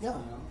 Yeah.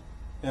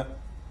 Yeah.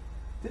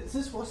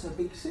 This was a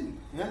big thing.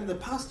 Yeah? In the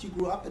past, you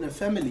grew up in a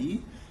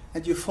family,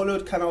 and you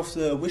followed kind of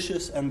the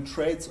wishes and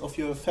traits of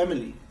your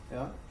family.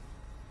 Yeah.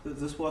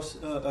 This was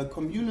a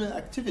communal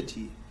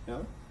activity. Yeah.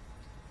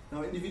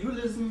 Now,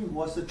 individualism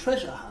was a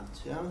treasure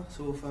hunt. Yeah.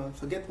 So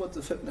forget what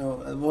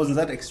no, it wasn't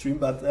that extreme,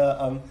 but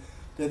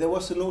there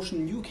was the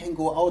notion you can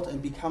go out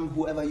and become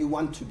whoever you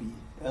want to be.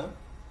 Yeah.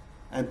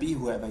 And be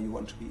whoever you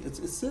want to be. It's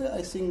still,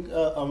 I think,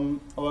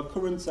 our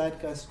current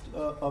zeitgeist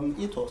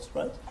ethos,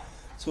 right?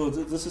 So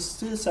this is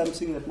still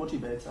something that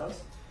motivates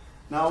us.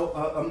 Now,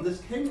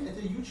 this came at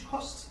a huge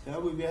cost. Yeah?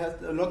 We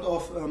had a lot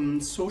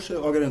of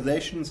social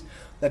organizations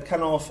that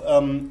kind of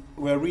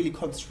were really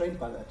constrained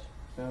by that.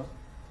 Yeah?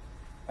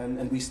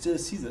 And we still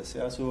see this.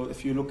 Yeah? So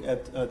if you look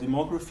at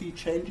demography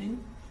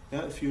changing,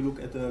 yeah? If you look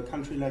at a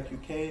country like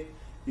UK,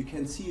 you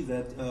can see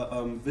that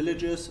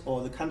villages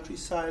or the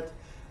countryside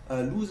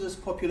loses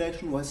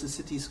population whilst the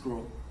cities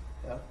grow.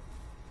 Yeah?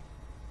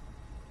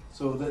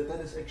 So that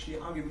is actually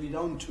arguably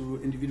down to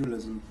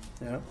individualism.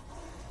 Yeah?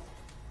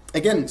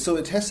 Again, so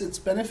it has its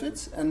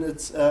benefits, and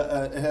it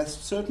has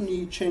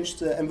certainly changed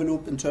the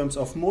envelope in terms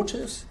of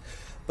motives,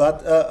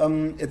 but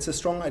it's a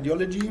strong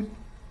ideology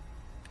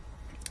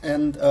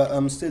and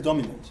still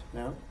dominant.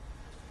 Yeah?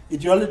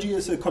 Ideology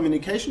is a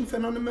communication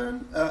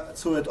phenomenon,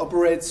 so it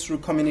operates through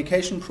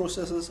communication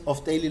processes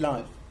of daily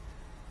life.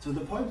 So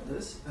the point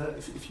is,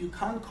 if you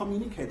can't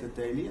communicate it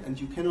daily and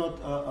you cannot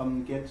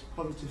get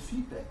positive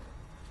feedback,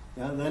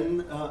 yeah,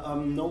 then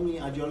normally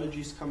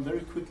ideologies come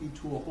very quickly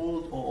to a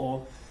halt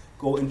or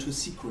go into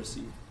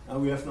secrecy.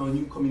 We have now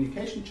new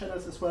communication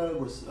channels as well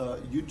with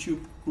YouTube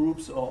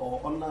groups or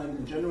online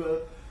in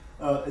general,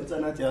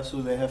 internet. Yeah,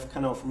 so they have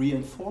kind of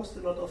reinforced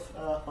a lot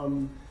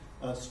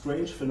of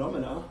strange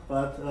phenomena,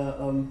 but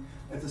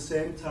at the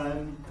same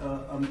time,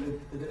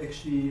 it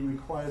actually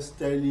requires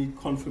daily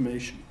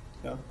confirmation.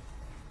 Yeah.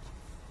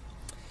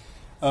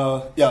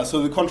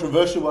 So the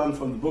controversial one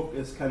from the book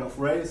is kind of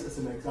race as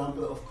an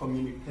example of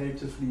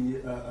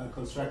communicatively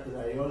constructed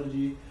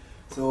ideology.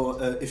 So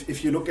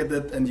if you look at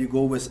it and you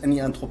go with any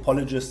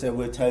anthropologist, they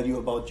will tell you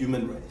about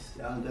human race.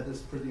 Yeah, and that is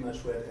pretty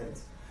much where it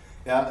ends.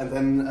 Yeah, and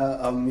then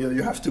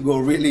you have to go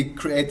really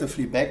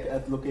creatively back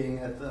at looking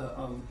at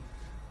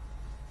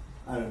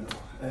I don't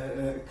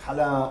know,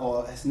 color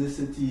or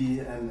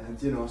ethnicity,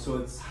 and you know, so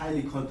it's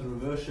highly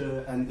controversial.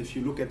 And if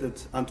you look at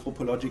it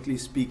anthropologically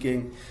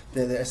speaking,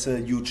 there's a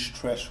huge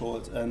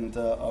threshold, and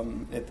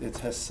it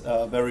has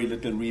very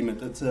little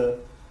remit.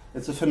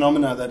 It's a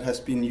phenomena that has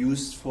been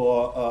used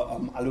for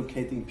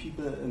allocating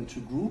people into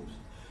groups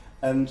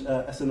and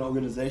as an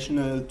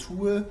organizational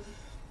tool,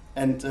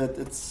 and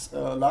it's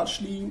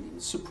largely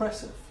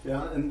suppressive.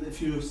 Yeah, and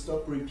if you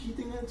stop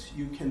repeating it,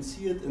 you can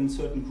see it in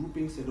certain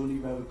groupings. They don't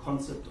even have a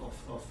concept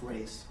of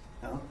race.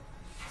 Yeah,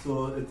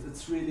 so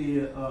it's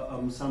really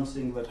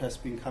something that has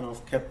been kind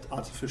of kept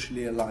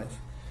artificially alive.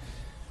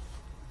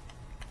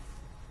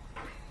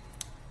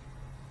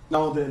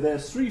 Now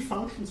there's three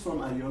functions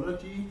from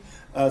ideology.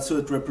 So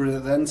it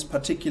represents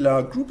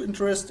particular group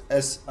interest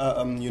as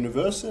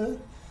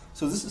universal.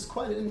 So this is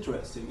quite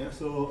interesting. Yeah?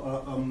 So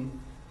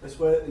as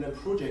well, in a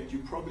project, you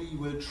probably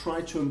will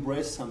try to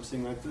embrace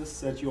something like this,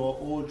 that you're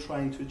all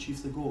trying to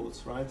achieve the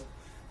goals, right?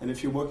 And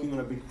if you're working on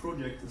a big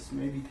project, this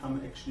may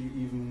become actually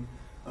even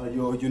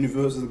your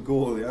universal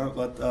goal, yeah?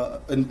 But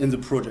in the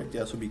project,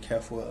 yeah, so be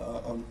careful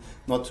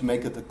not to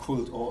make it a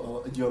cult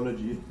or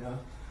ideology, yeah?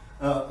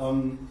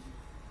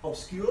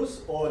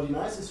 Obscures or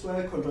denies as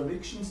well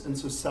contradictions in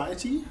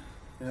society,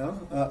 yeah?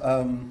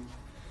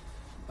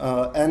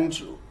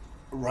 And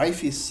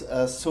Rife's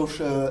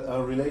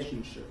social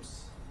relationships.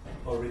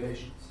 Or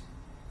relations.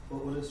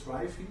 What is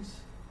Rife's?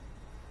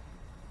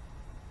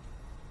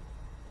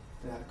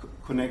 Yeah,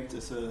 connect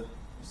is a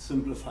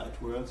simplified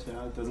word.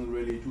 Yeah, it doesn't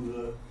really do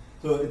the.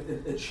 So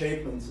it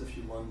shapes, if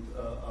you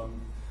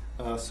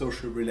want,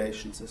 social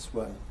relations as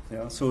well.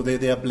 Yeah, so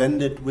they are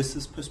blended with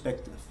this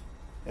perspective.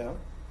 Yeah.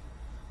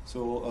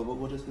 So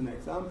what is an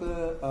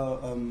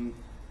example?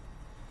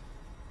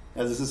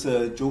 Yeah, this is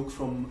a joke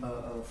from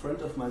a friend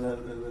of mine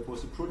that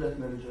was a product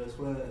manager as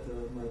well at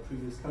my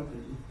previous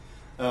company.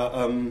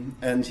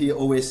 And he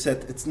always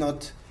said, it's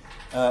not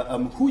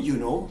who you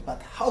know,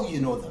 but how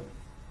you know them.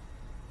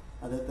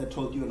 That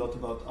told you a lot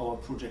about our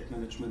project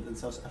management in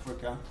South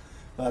Africa.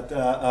 But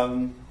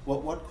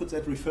what could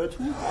that refer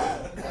to?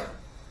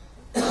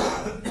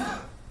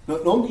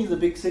 Normally the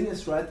big thing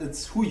is, right,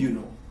 it's who you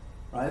know,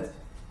 right?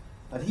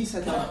 But he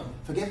said, no,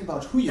 forget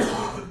about who you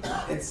know.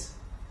 It's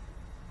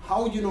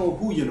how you know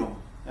who you know.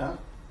 Yeah?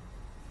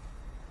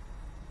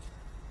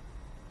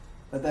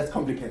 But that's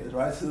complicated,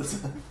 right?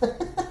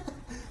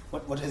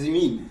 What does he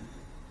mean?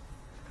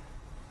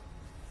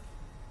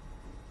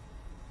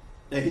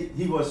 Yeah,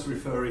 he was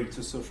referring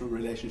to social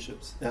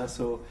relationships. Yeah?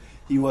 So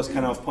he was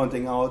kind of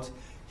pointing out,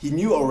 he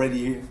knew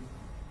already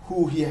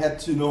who he had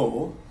to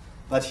know,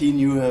 but he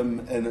knew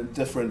him in a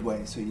different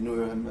way. So he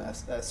knew him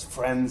as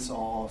friends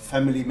or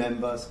family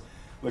members,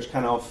 which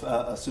kind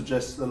of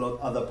suggests a lot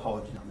other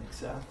power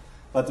dynamics. Yeah?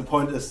 But the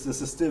point is,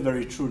 this is still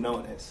very true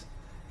nowadays.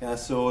 Yeah,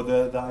 so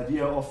the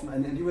idea often,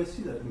 and you will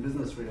see that in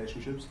business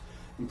relationships,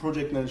 in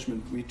project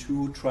management, we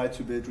too try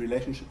to build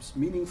relationships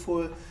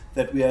meaningful,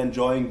 that we are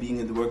enjoying being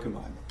in the work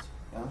environment.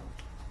 Yeah?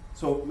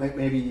 So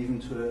maybe even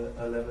to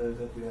a level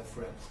that we have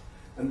friends.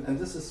 And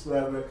this is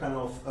where kind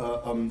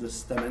of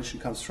this dimension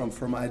comes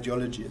from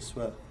ideology as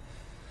well.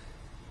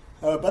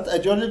 But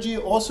ideology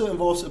also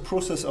involves a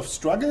process of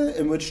struggle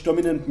in which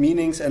dominant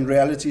meanings and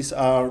realities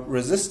are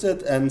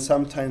resisted and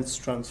sometimes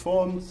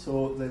transformed.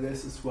 So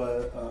this is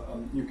where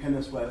you can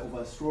as well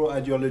overthrow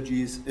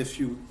ideologies if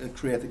you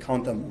create a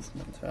counter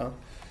movement.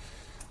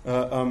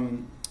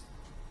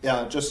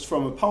 Yeah, just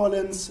from a power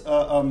lens.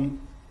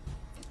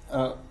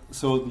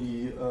 So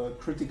the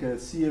critical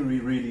theory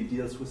really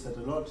deals with that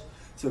a lot.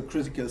 So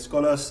critical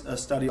scholars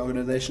study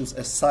organizations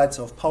as sites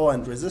of power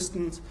and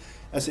resistance,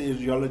 as an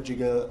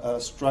ideological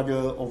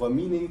struggle over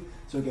meaning.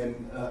 So again,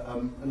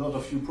 a lot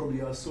of you probably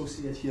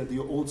associate here the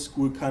old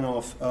school kind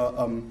of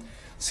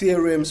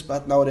theorems,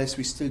 but nowadays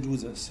we still do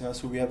this. Yeah?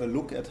 So we have a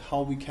look at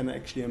how we can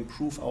actually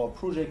improve our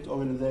project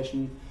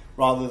organization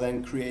rather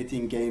than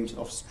creating games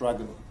of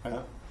struggle.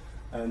 Yeah?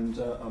 And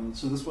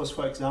so this was,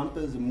 for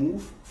example, the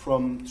move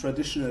from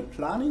traditional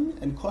planning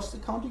and cost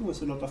accounting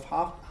with a lot of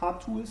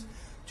hard tools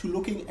to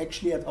looking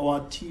actually at our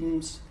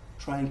teams,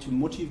 trying to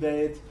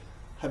motivate,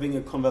 having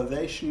a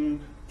conversation,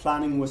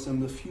 planning with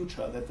them the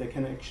future, that they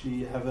can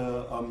actually have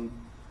a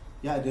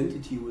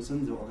identity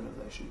within the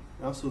organization.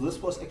 Yeah? So this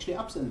was actually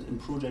absent in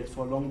projects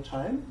for a long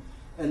time,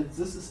 and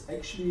this is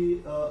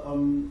actually,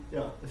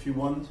 if you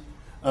want,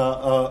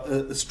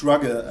 a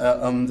struggle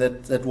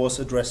that was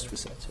addressed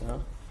with that. Yeah?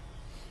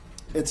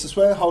 It's as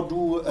well how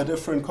do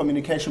different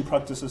communication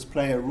practices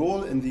play a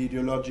role in the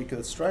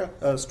ideological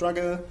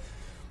struggle.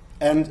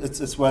 And it's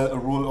as well a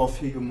role of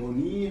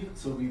hegemony.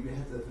 So we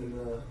had that in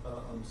the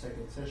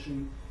second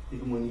session.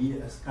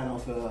 Hegemony as kind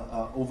of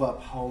a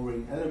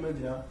overpowering element.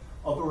 Yeah,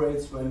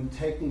 operates when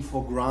taken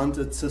for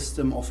granted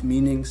system of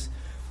meanings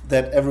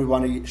that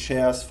everybody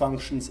shares,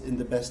 functions in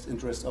the best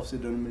interest of the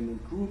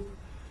dominant group.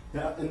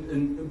 Yeah,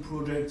 in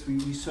projects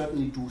we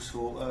certainly do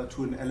so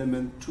to an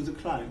element to the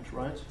client,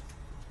 right?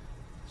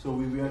 So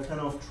we are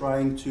kind of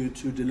trying to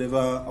deliver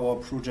our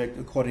project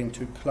according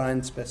to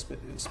client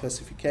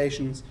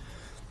specifications.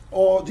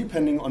 Or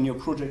depending on your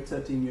project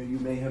setting, you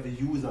may have a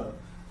user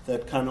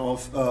that kind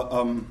of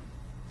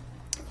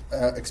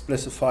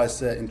explicitifies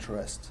their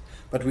interest.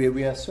 But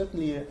we are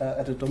certainly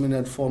at a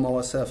dominant form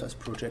ourselves as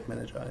project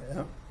manager.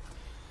 Yeah.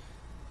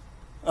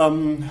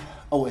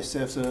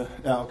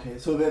 Okay.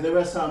 So there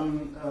were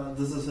some.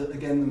 This is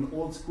again an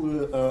old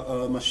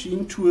school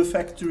machine tool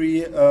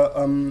factory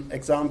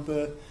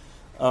example,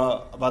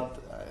 but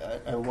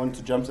I want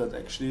to jump that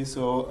actually.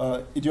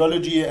 So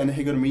ideology and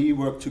hegemony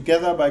work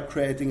together by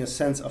creating a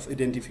sense of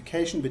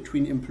identification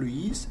between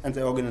employees and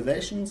their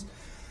organizations.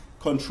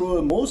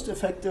 Control most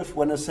effective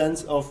when a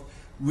sense of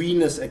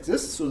we-ness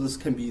exists. So this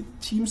can be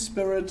team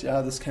spirit,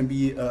 yeah, this can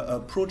be a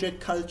project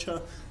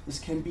culture, this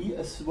can be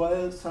as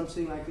well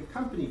something like a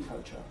company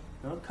culture.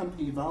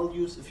 Company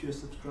values, if you're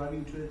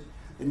subscribing to it,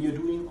 then you're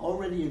doing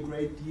already a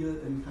great deal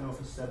in kind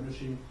of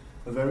establishing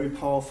a very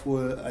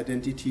powerful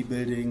identity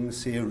building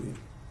theory.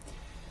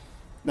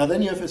 Now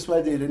then you have as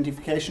well the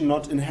identification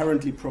not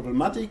inherently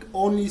problematic,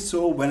 only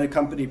so when a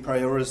company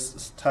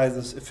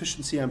prioritizes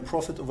efficiency and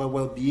profit over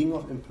well-being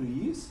of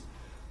employees.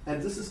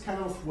 And this is kind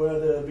of where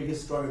the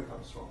biggest struggle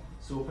comes from.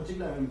 So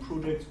particularly in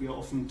projects, we are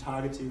often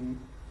targeting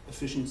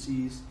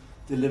efficiencies,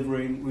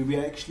 delivering. We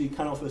are actually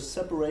kind of a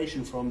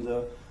separation from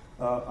the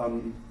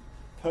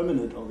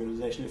permanent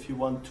organization if you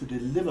want to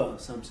deliver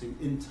something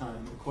in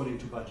time according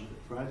to budget,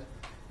 right?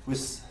 With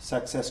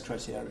success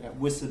criteria,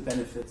 with the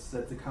benefits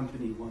that the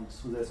company wants.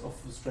 So there's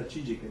often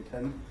strategic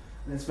intent.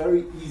 And it's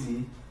very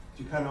easy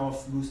to kind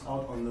of lose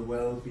out on the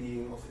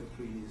well-being of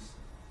employees.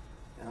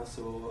 Yeah,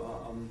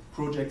 so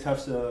projects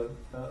have the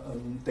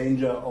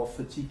danger of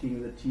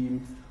fatiguing the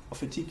team, of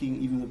fatiguing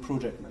even the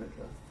project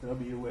manager.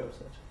 Be aware of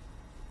that.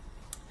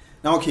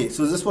 Now, okay,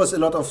 so this was a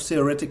lot of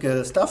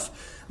theoretical stuff.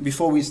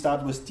 Before we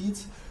start with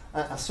deeds,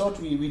 I thought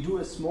we do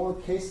a small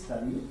case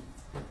study.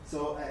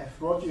 So I have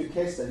brought you a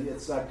case study.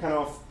 It's kind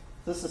of,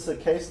 this is a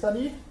case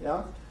study,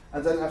 yeah?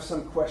 And then I have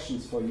some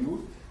questions for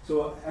you.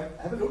 So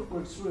have a look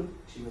through it.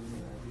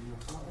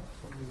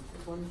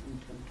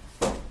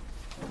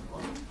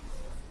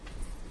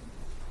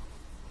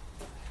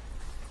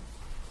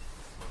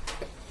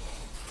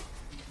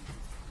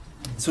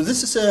 So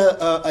this is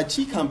a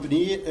IT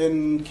company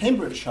in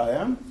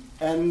Cambridgeshire,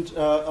 and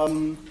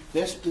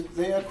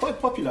they are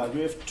quite popular.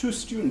 We have 2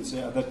 students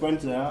there that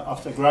went there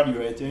after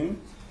graduating,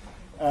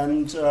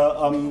 and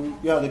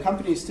yeah, the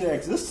company still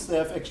exists. They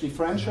have actually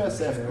franchised.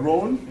 They have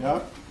grown. Yeah.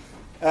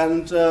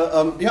 And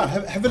yeah,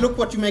 have a look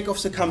what you make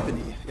of the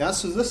company. Yeah,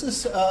 so this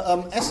is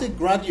as a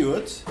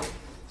graduate,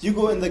 you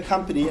go in the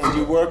company and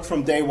you work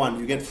from day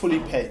one. You get fully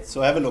paid.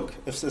 So have a look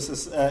if this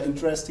is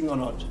interesting or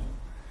not.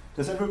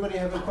 Does everybody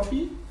have a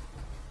copy?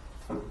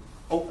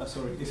 Oh,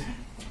 sorry. Cheers.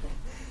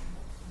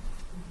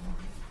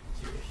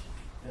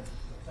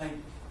 Thank you.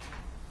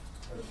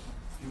 Do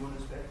you want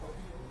a spare copy?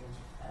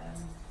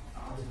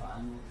 That's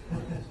fine.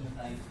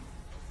 Thank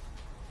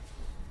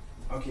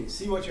you. Okay,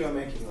 see what you are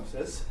making of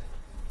this.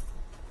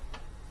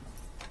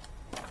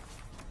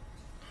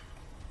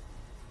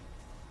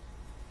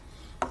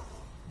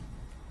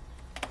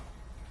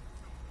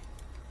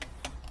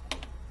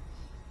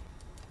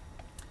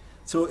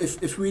 So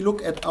if we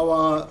look at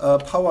our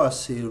power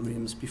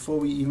theorems before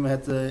we even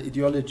had the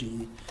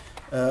ideology,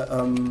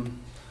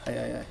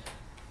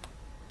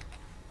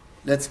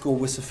 let's go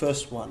with the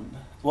first one.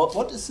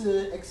 What is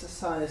the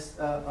exercised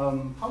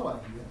power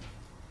here?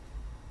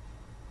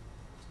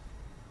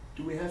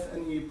 Do we have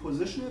any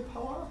positional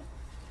power?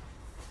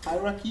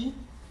 Hierarchy?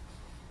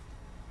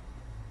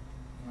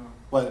 No.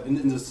 Well,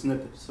 in the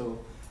snippet. So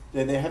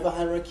they have a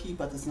hierarchy,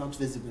 but it's not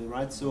visible,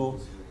 right? So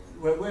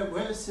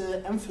where is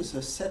the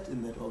emphasis set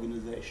in that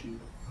organization?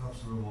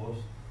 Perhaps reward.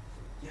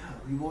 Yeah,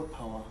 reward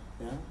power.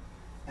 Yeah,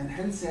 and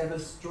hence they have a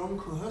strong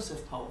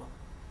coercive power.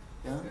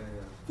 Yeah,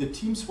 the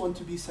teams want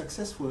to be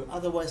successful,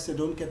 otherwise they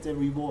don't get their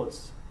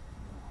rewards.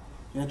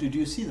 Yeah, do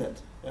you see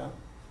that? Yeah.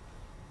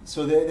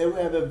 So they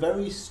have a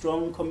very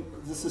strong.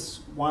 This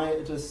is why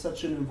it is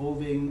such an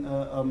evolving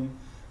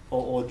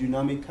or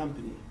dynamic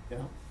company.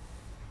 Yeah.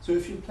 So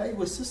if you play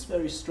with this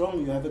very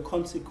strong, you have a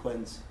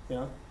consequence.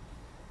 Yeah.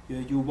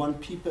 You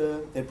want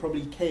people, they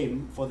probably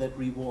came for that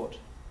reward.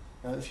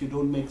 If you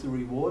don't make the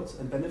rewards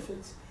and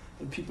benefits,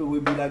 then people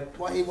will be like,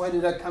 why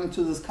did I come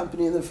to this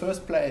company in the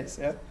first place?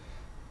 Yeah.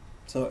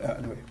 So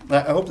anyway,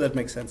 I hope that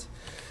makes sense.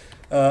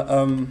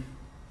 Yeah.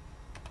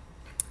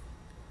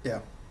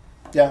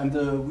 Yeah, and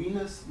the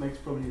weeness makes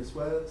probably as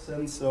well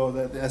sense, so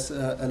that there's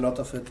a lot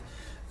of it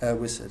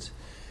with it.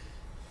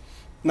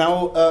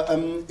 Now,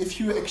 if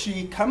you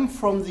actually come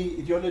from the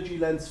ideology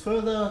lens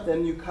further,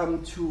 then you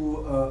come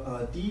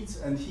to Dietz,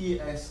 and he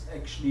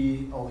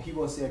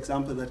was the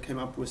example that came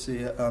up with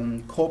the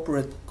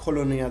corporate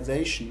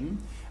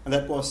colonization, and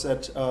that was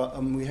that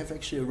we have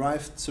actually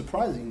arrived,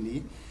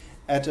 surprisingly,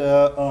 at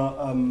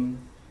a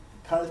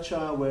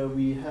culture where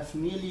we have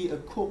nearly a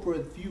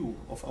corporate view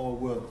of our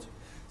world.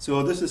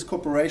 So this is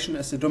corporation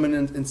as the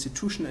dominant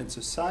institution in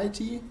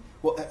society.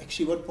 Well,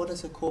 actually, what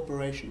is a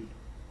corporation?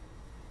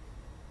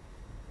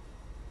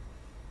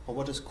 Or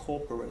what is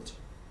corporate?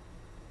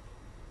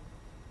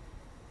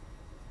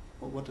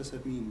 Or what does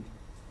that mean?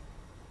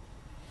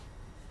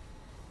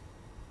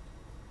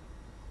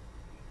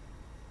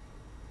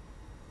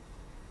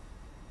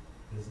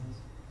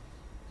 Business.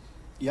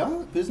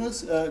 Yeah,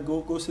 business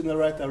goes in the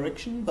right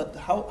direction, but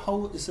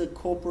how is a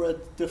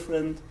corporate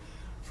different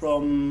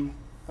from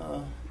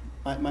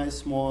my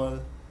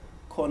small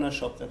corner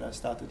shop that I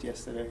started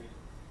yesterday?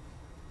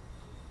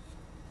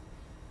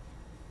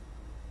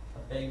 A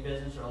big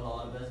business or a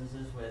lot of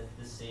businesses with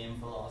the same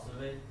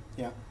philosophy.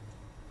 Yeah.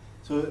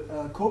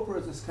 So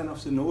corporate is kind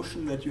of the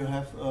notion that you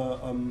have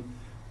a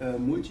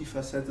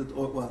multifaceted,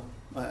 or well,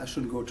 I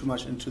shouldn't go too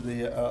much into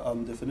the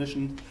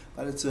definition,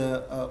 but it's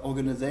an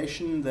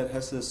organization that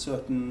has a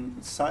certain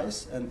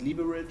size and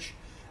leverage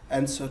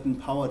and certain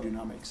power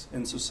dynamics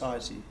in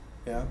society.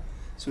 Yeah.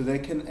 So they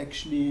can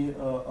actually,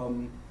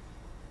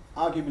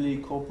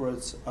 arguably,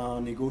 corporates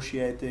are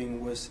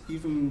negotiating with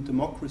even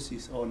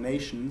democracies or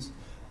nations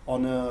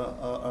on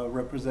a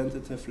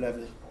representative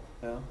level.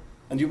 Yeah?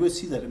 And you will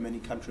see that in many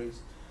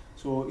countries.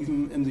 So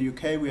even in the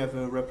UK, we have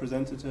a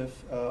representative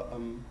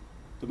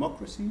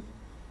democracy,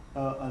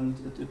 and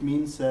it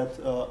means that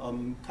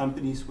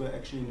companies will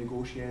actually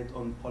negotiate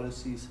on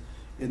policies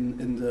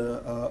in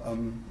the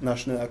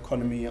national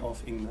economy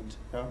of England.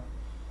 Yeah?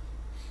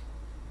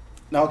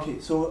 Now, okay,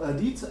 so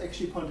Dietz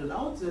actually pointed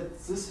out that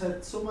this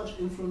had so much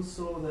influence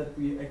so that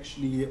we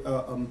actually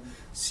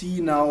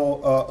see now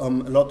a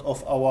lot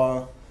of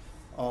our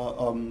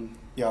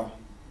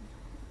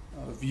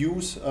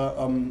views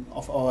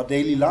of our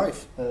daily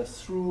life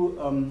through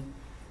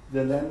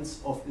the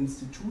lens of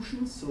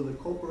institutions, so the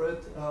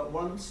corporate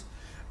ones.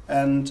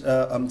 And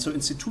so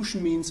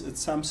institution means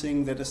it's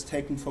something that is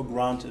taken for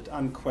granted,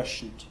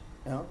 unquestioned.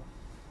 Yeah?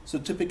 So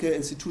typical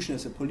institution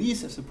is the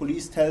police. If the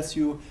police tells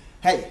you,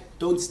 hey,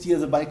 don't steal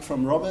the bike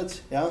from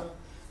Robert, yeah,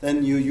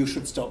 then you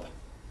should stop.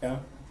 Yeah.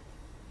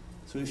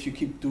 So if you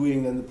keep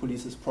doing, then the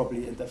police is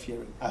probably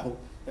interfering, I hope.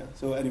 Yeah.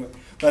 So anyway,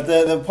 but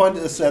the point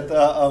is that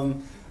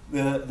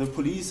the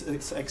police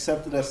is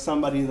accepted as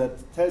somebody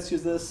that tells you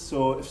this.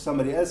 So if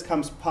somebody else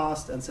comes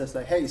past and says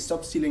like, hey,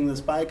 stop stealing this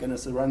bike, and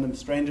it's a random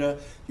stranger,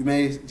 you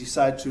may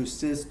decide to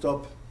still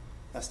stop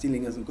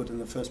Stealing isn't good in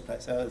the first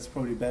place. It's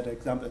probably a bad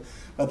example.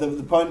 But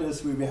the point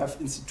is we have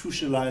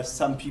institutionalized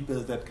some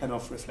people that kind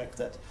of reflect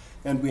that.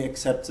 And we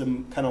accept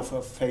them kind of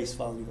a face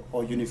value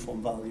or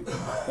uniform value.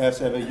 They have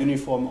to have a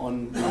uniform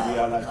on, we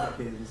are like,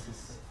 okay, this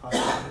is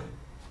fine.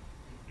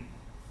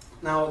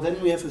 Now,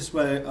 then we have as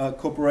well,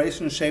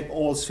 corporations shape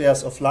all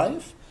spheres of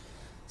life.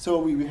 So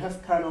we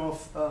have kind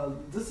of,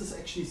 this is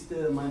actually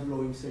still a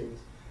mind-blowing thing.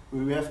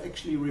 We have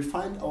actually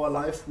refined our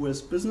life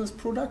with business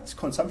products,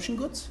 consumption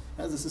goods.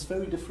 This is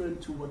very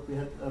different to what we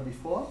had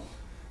before.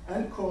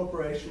 And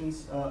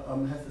corporations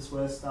have as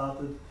well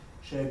started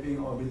shaping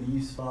our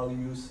beliefs,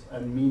 values,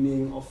 and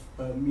meaning of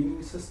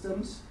meaning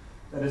systems.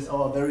 That is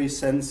our very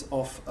sense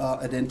of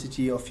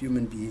identity of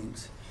human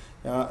beings.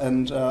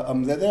 And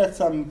there's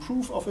some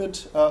proof of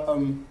it.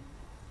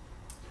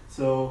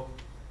 So,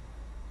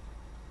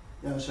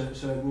 yeah, shall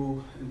I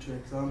go into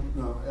example?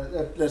 No,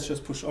 let's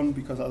just push on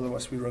because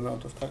otherwise we run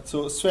out of time.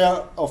 So,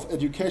 sphere of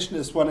education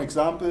is one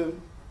example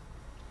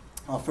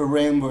of a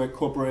realm where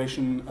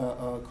corporation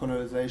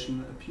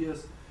colonization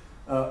appears.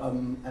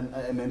 And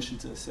I mentioned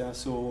this. Yeah.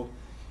 So,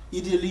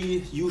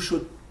 ideally, you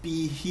should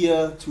be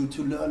here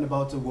to learn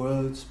about the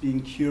world,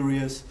 being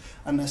curious,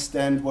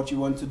 understand what you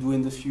want to do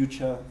in the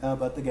future.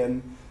 But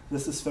again,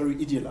 this is very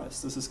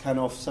idealized. This is kind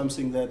of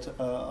something that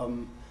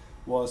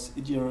was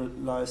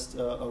idealized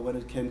when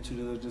it came to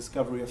the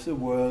discovery of the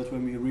world,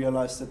 when we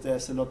realized that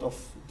there's a lot of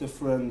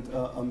different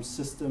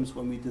systems,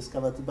 when we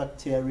discovered the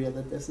bacteria,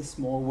 that there's a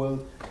small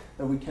world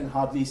that we can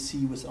hardly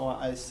see with our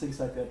eyes, things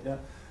like that. Yeah.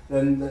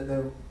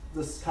 Then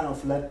this kind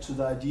of led to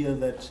the idea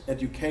that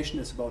education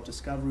is about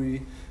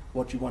discovery,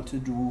 what you want to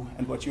do,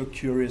 and what you're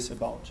curious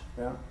about.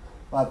 Yeah?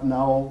 But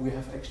now we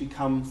have actually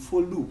come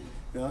full loop.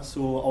 Yeah?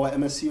 So our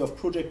MSc of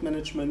Project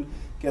Management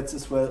gets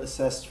as well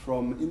assessed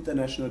from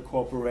international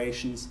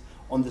corporations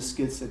on the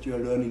skills that you're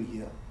learning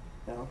here.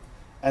 Yeah?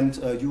 And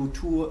you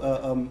too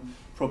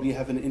probably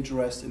have an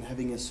interest in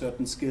having a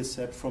certain skill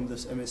set from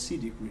this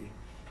MSc degree,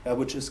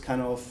 which is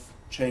kind of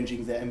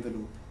changing the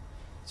envelope.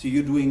 So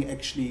you're doing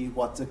actually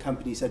what the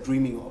companies are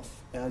dreaming of.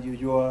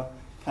 You're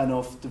kind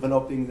of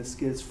developing the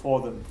skills for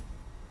them.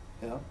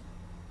 Yeah.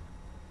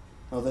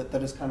 Now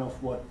that is kind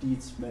of what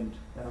Dietz meant.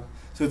 Yeah.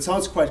 So it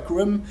sounds quite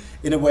grim.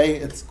 In a way,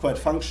 it's quite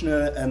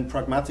functional and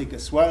pragmatic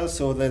as well.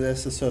 So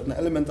there's a certain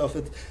element of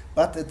it,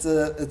 but it's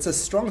a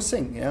strong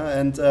thing. Yeah,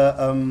 and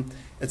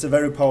it's a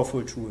very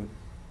powerful tool.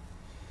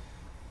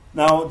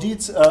 Now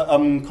Dietz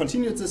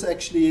continued this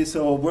actually.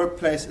 So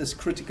workplace is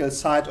critical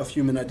site of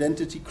human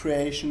identity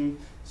creation.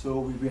 So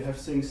we have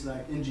things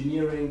like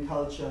engineering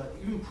culture,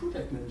 even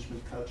project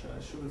management culture.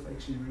 I should have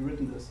actually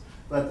rewritten this.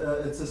 But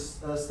it's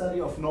a study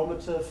of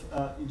normative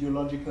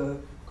ideological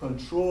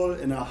control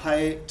in a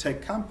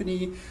high-tech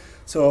company.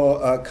 So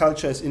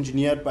culture is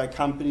engineered by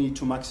company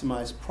to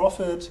maximize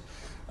profit.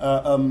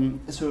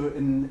 This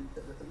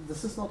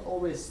is not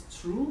always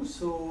true.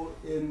 So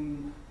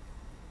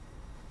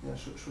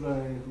should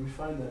I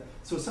refine that?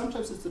 So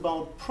sometimes it's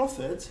about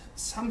profit.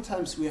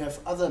 Sometimes we have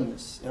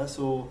otherness. Yeah.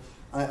 So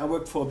I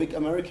worked for a big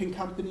American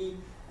company,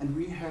 and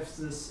we have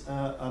this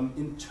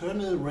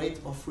internal rate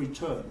of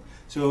return.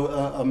 So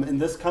in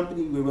this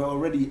company, we were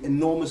already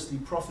enormously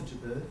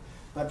profitable,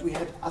 but we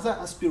had other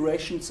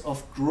aspirations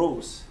of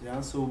growth. Yeah?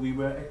 So we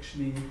were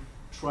actually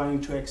trying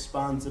to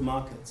expand the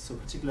market. So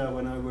particularly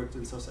when I worked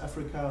in South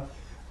Africa,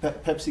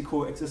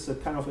 PepsiCo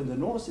existed kind of in the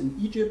north, in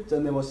Egypt.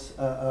 Then there was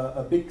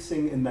a big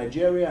thing in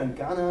Nigeria and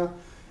Ghana.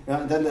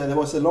 And then there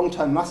was a long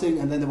time nothing,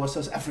 and then there was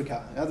South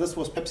Africa. Yeah? This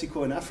was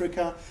PepsiCo in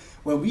Africa.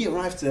 When we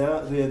arrived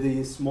there,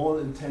 the small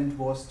intent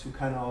was to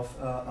kind of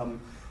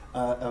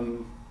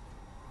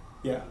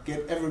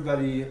get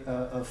everybody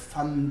a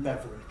fun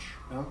beverage.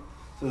 Yeah?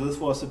 So this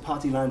was a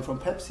party line from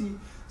Pepsi.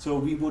 So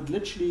we would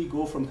literally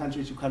go from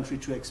country to country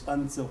to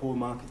expand the whole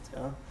market.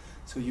 Yeah?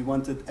 So you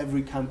wanted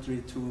every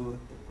country to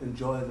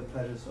enjoy the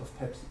pleasures of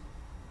Pepsi.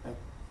 Yeah?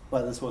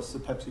 Well, this was the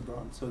Pepsi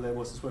brand. So there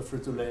was as well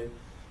Frito-Lay,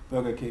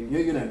 Burger King,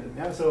 you name it.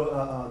 Yeah?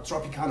 So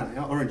Tropicana,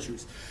 yeah? Orange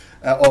juice.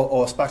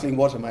 Or sparkling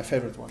water, my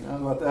favorite one. Yeah?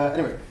 But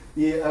anyway,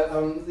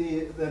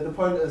 the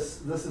point is,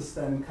 this is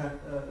then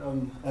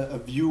a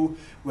view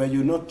where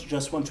you not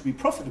just want to be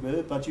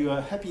profitable, but you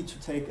are happy to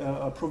take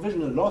a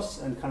provisional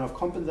loss and kind of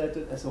compensate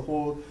it as a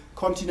whole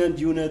continent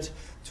unit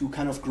to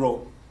kind of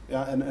grow,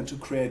 yeah? and to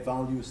create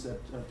values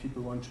that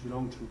people want to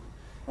belong to.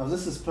 Now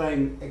this is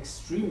playing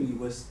extremely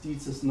with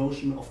Dietz's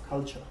notion of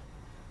culture.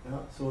 Yeah?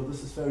 So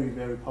this is very,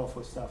 very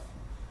powerful stuff.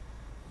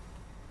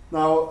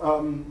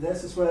 Now,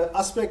 there's as well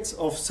aspects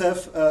of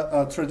self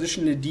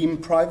traditionally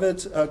deemed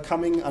private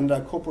coming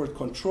under corporate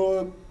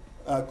control,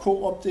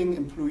 co-opting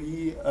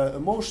employee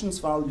emotions,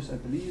 values,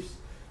 and beliefs.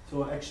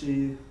 So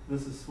actually,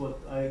 this is what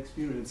I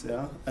experience,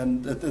 yeah?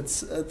 And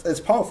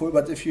it's powerful,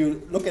 but if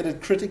you look at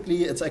it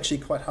critically, it's actually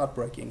quite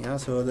heartbreaking, yeah?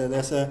 So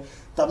there's a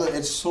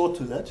double-edged sword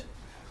to that.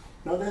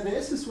 Now there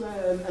is as well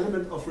an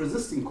element of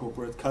resisting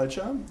corporate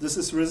culture. This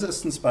is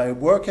resistance by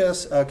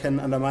workers, can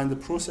undermine the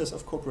process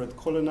of corporate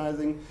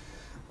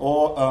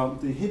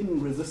the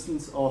hidden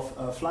resistance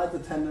of flight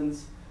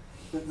attendants.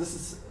 This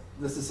is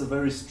this is a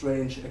very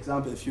strange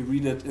example. If you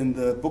read it in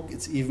the book,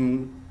 it's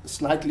even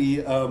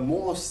slightly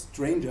more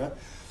stranger.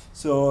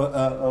 So,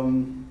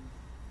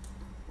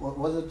 what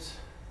was it?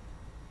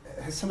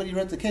 Has somebody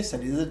read the case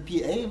study? Is it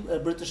BA,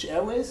 British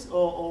Airways,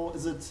 or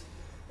is it?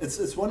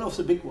 It's one of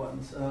the big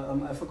ones.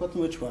 I've forgotten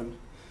which one.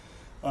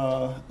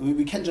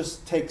 We can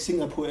just take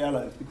Singapore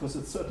Airlines because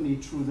it's certainly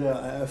true there.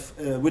 I have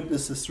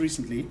witnessed this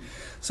recently.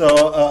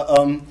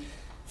 So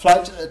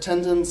flight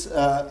attendants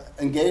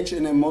engage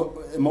in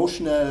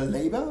emotional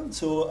labor.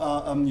 So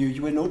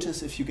you will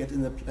notice if you get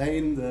in the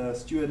plane, the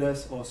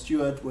stewardess or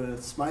steward will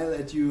smile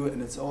at you,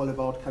 and it's all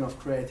about kind of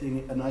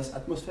creating a nice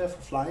atmosphere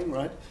for flying,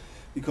 right?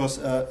 Because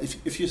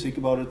if you think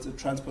about it, the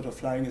transport of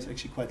flying is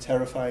actually quite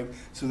terrifying.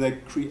 So they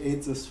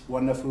create this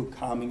wonderful,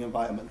 calming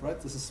environment, right?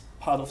 This is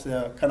part of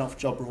their kind of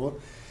job role.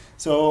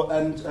 So,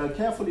 and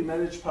carefully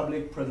manage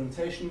public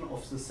presentation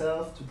of the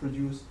self to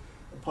produce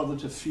a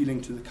positive feeling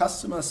to the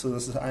customer. So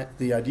this is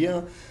the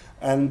idea.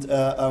 And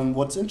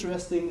what's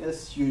interesting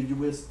is you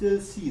will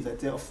still see that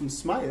they often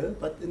smile,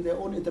 but in their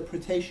own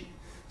interpretation.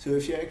 So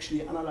if you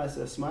actually analyze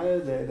their smile,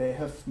 they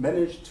have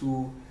managed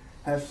to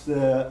have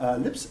the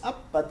lips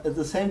up, but at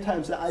the same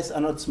time the eyes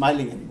are not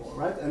smiling anymore,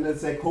 right? And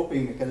it's a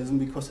coping mechanism,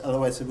 because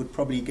otherwise it would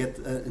probably get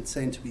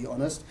insane, to be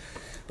honest.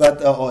 But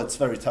it's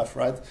very tough,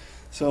 right?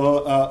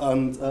 So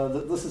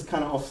this is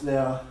kind of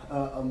their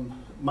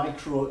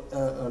micro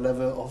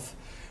level of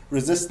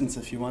resistance,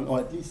 if you want,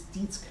 or at least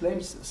Dietz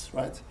claims this,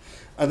 right?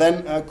 And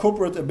then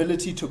corporate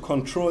ability to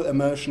control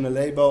emotional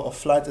labor of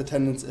flight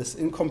attendants is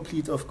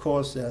incomplete, of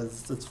course. Yeah,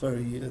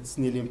 it's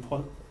nearly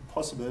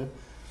impossible.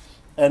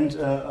 And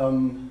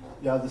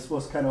yeah, this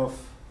was kind of,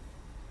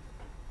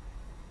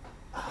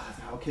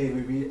 okay,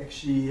 we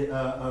actually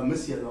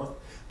miss here a lot.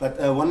 But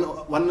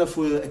one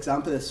wonderful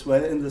example as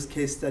well in this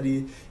case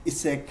study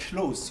is their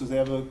clothes. So they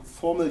have a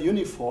formal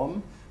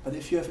uniform, but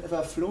if you have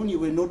ever flown, you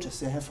will notice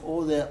they have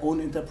all their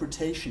own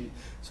interpretation.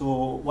 So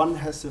one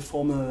has the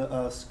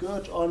formal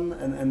skirt on,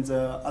 and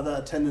the other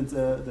attendant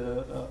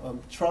the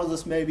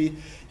trousers maybe.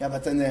 Yeah,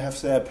 but then they have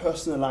their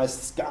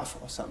personalized scarf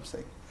or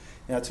something.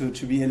 Yeah,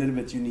 to be a little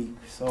bit unique.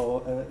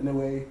 So in a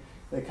way,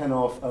 they kind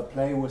of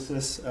play with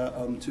this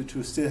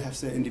to still have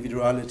their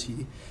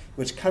individuality,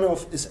 which kind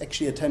of is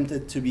actually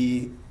attempted to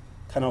be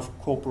kind of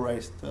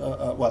corporate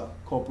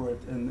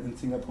in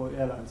Singapore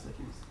Airlines at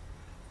least.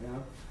 Yeah.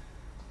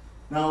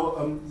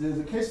 Now,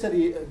 the case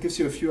study gives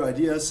you a few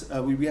ideas.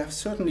 We have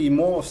certainly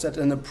more of that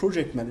in a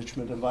project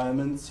management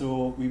environment.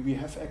 So we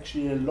have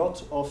actually a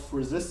lot of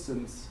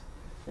resistance.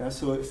 Yeah,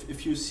 so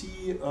if you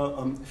see,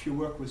 if you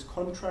work with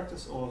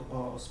contractors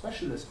or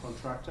specialist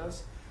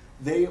contractors,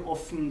 they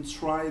often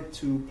try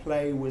to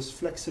play with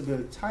flexible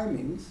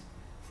timings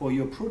for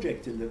your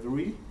project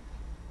delivery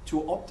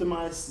to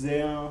optimize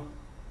their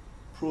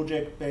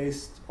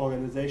project-based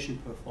organization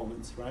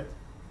performance, right?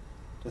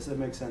 Does that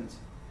make sense?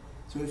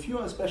 So if you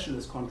are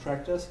specialist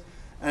contractors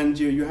and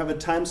you have a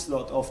time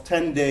slot of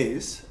 10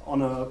 days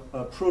on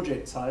a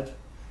project site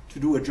to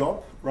do a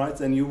job, right,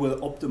 then you will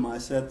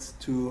optimize that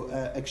to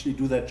actually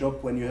do that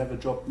job when you have a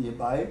job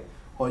nearby,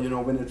 or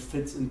when it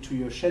fits into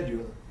your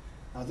schedule.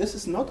 Now this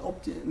is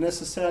not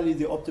necessarily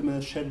the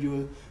optimal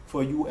schedule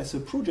for you as a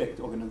project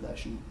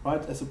organization,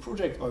 right? As a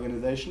project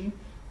organization,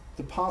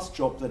 the past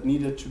job that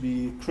needed to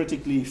be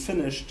critically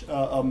finished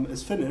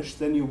is finished,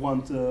 then you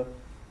want the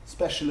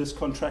specialist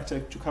contractor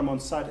to come on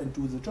site and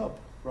do the job,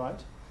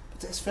 right? But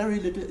there's very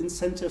little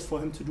incentive for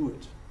him to do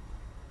it.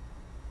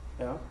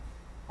 Yeah?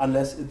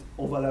 Unless it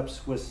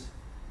overlaps with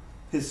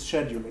his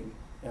scheduling.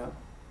 Yeah.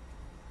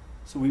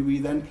 So we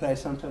then play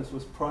sometimes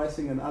with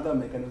pricing and other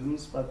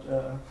mechanisms, but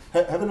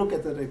have a look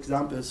at that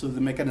example. So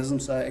the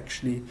mechanisms are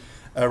actually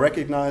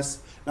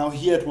recognized. Now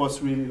here it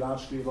was really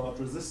largely about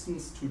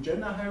resistance to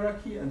gender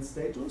hierarchy and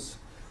status.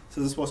 So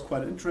this was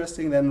quite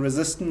interesting. Then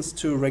resistance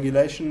to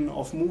regulation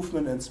of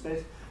movement and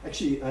space.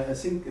 Actually, I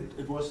think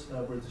it was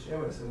British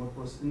Airways, and what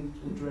was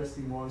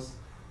interesting was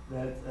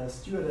that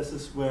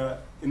stewardesses were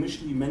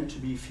initially meant to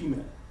be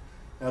female.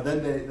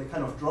 Then they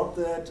kind of dropped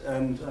that,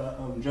 and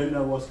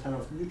gender was kind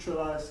of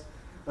neutralized.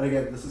 But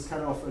again, this is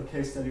kind of a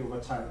case study over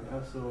time.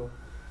 Yeah? So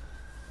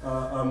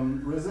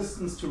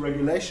resistance to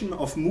regulation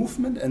of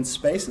movement and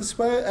space as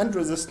well, and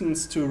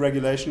resistance to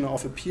regulation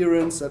of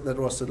appearance. That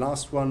was the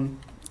last one.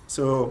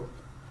 So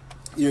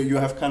you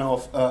have kind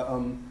of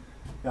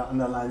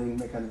underlining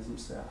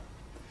mechanisms there.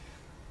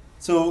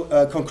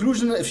 So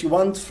conclusion, if you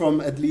want,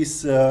 from at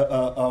least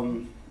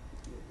the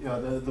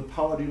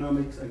power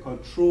dynamics and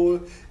control,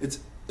 it's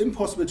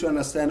impossible to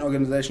understand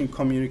organization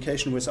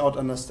communication without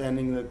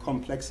understanding the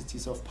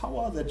complexities of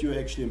power that you're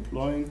actually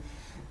employing.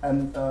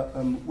 And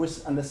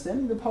with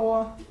understanding the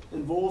power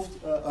involved,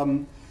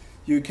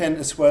 you can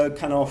as well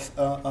kind of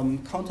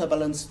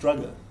counterbalance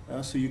struggle.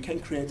 So you can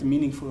create a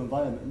meaningful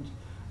environment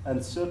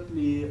and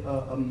certainly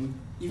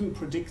even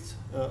predict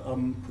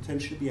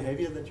potential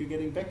behavior that you're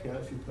getting back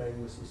if you're playing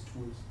with those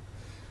tools.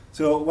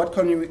 So what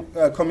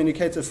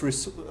communicative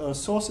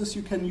sources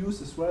you can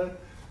use as well.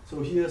 So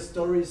here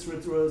stories,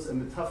 rituals,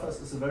 and metaphors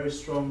is a very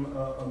strong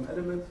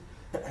element.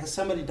 Has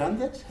somebody done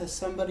that? Has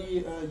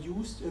somebody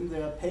used in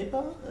their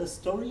paper a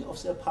story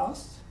of their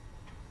past?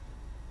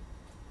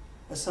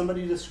 Has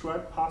somebody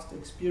described past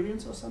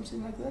experience or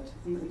something like that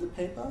in the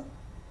paper?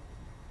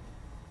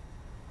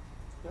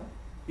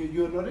 Yeah?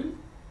 You're nodding?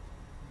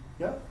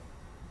 Yeah?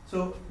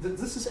 So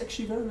this is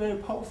actually very, very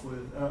powerful.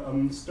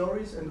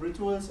 Stories and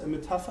rituals and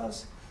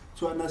metaphors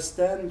to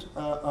understand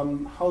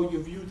how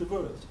you view the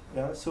world.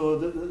 Yeah? So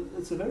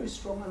it's a very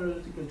strong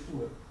analytical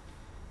tool.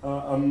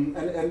 And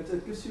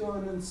it gives you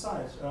an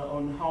insight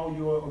on how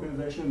your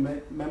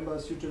organizational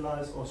members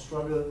utilize or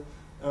struggle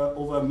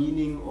over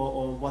meaning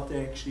or what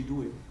they're actually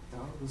doing. Yeah?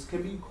 This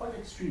can be quite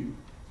extreme.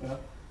 Yeah?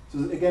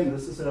 So again,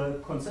 this is a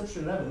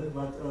conceptual level,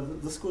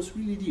 but this goes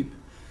really deep.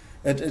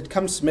 It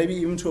comes maybe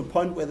even to a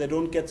point where they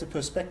don't get the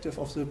perspective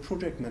of the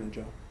project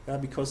manager, yeah?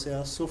 Because they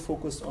are so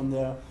focused on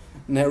their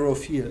narrow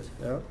field.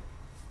 Yeah?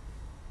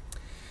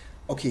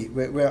 Okay,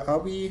 where are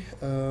we?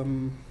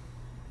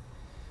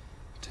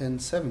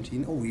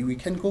 10:17. Oh, we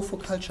can go for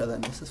culture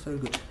then. This is very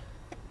good.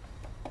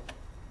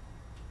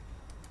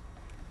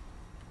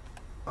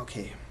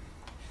 Okay.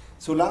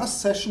 So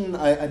last session,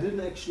 I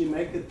didn't actually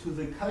make it to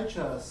the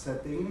culture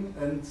setting,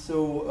 and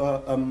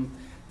so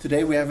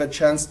today we have a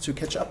chance to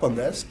catch up on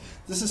this.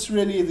 This is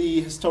really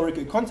the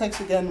historical context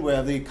again,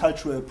 where the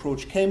cultural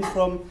approach came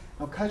from.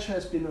 Now, culture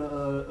has been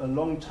a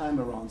long time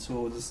around,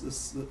 so this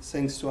is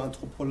thanks to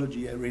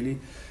anthropology, really,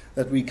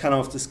 that we kind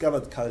of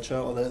discovered culture,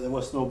 or there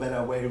was no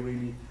better way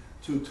really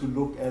to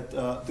look at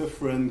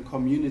different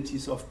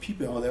communities of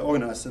people, how they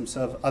organize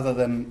themselves, other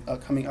than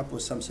coming up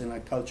with something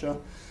like culture.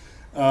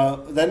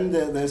 Then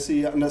there's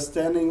the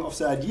understanding of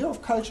the idea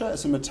of culture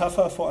as a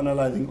metaphor for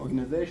analyzing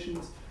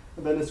organizations,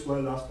 and then as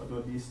well, last but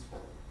not least,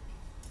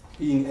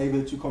 being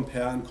able to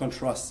compare and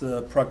contrast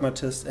the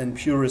pragmatist and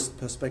purist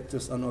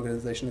perspectives on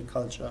organizational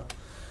culture.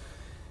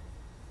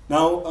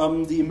 Now,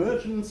 the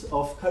emergence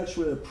of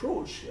cultural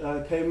approach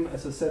came,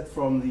 as I said,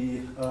 from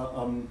the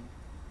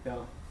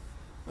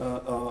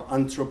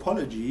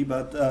anthropology,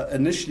 but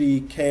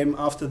initially came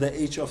after the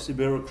age of the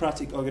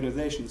bureaucratic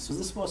organization. So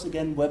this was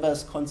again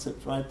Weber's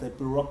concept, right? That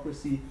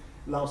bureaucracy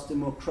allows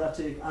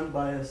democratic,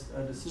 unbiased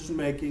decision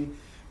making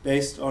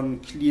based on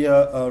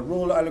clear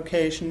role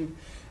allocation.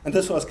 And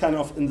this was kind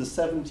of in the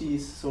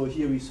 70s. So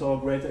here we saw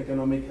great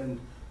economic and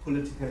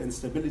political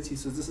instability.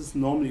 So this is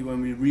normally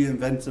when we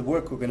reinvent the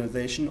work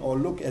organization or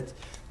look at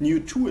new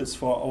tools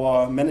for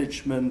our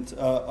management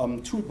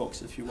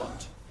toolbox, if you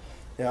want.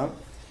 Yeah.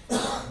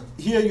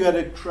 Here you had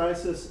a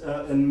crisis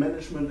in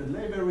management and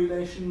labor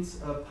relations,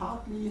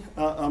 partly,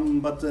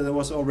 but there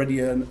was already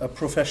a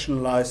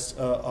professionalized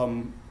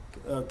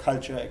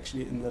culture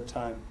actually in that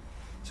time.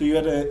 So you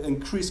had an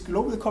increased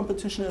global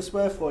competition as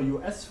well for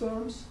US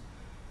firms,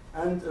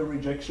 and a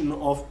rejection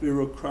of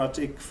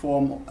bureaucratic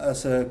form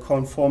as a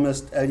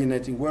conformist,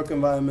 alienating work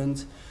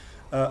environment.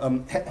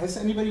 Has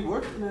anybody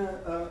worked in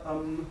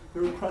a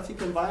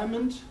bureaucratic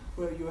environment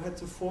where you had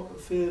to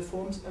fill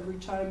forms every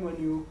time when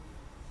you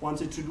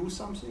wanted to do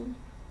something?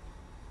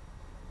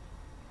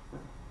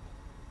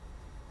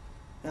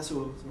 Yeah,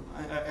 so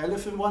I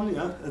live in one,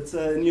 yeah. It's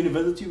in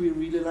university we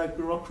really like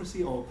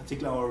bureaucracy, or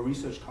particularly our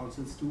research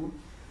councils do.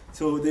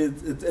 So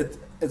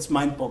it's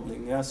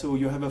mind-boggling, yeah. So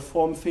you have a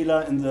form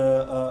filler in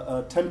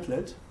the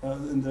template,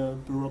 in the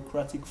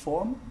bureaucratic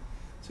form.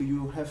 So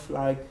you have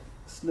like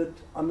slit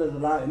under the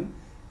line,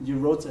 you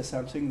wrote there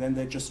something, then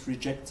they just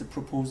reject the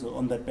proposal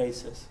on that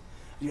basis.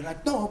 You're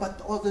like, no,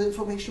 but all the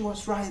information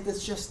was right,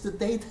 it's just the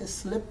date has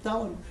slipped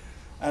down.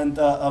 And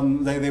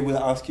they will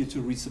ask you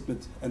to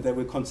resubmit, and they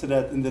will consider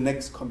it in the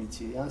next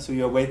committee. Yeah? So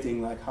you're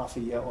waiting like half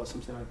a year or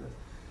something like that.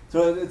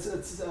 So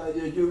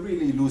you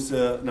really lose,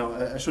 no,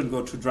 I shouldn't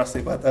go too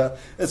drastic, but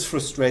it's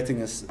frustrating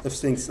if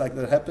things like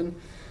that happen.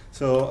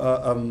 So,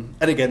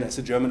 and again, as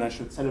a German, I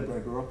should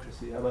celebrate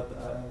bureaucracy, yeah? But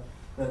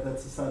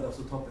that's the side of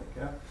the topic.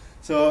 Yeah?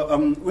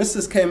 So with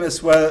this came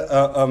as well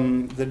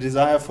the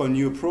desire for a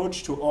new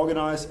approach to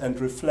organize and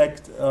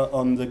reflect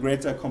on the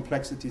greater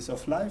complexities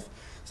of life.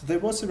 So there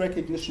was a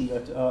recognition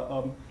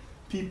that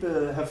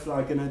people have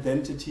like an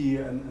identity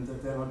and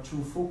that they're not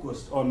too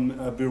focused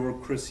on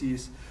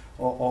bureaucracies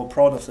or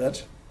proud of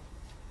that.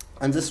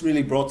 And this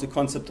really brought the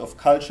concept of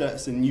culture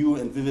as a new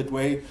and vivid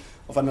way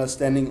of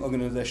understanding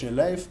organizational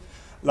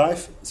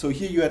life. So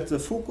here you had the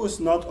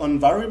focus not on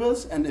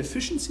variables and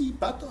efficiency,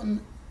 but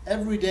on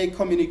everyday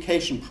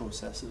communication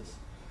processes.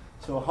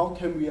 So how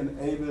can we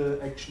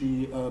enable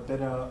actually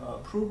better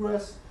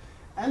progress?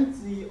 And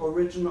the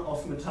origin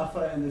of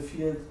metaphor in the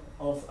field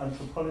of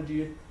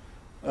anthropology.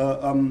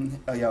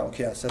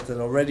 I said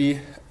that already.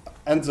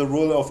 And the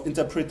role of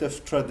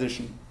interpretive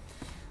tradition.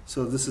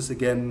 So this is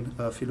again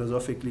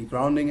philosophically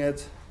grounding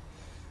it.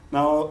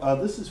 Now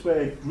this is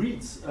where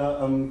Greets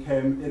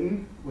came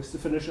in with the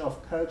definition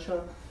of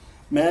culture.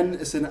 Man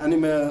is an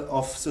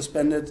animal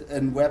suspended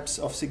in webs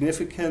of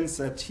significance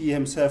that he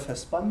himself has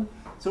spun.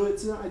 So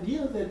it's an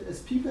idea that as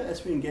people,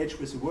 as we engage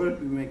with the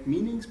world, we make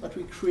meanings, but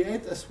we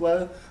create as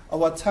well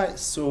our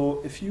ties.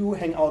 So if you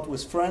hang out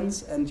with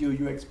friends and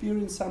you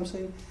experience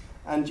something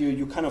and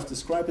you kind of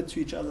describe it to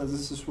each other,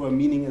 this is where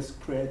meaning is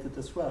created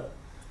as well.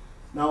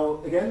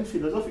 Now, again,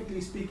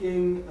 philosophically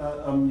speaking,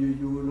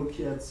 you look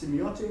here at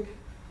semiotic,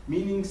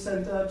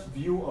 meaning-centered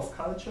view of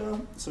culture.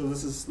 So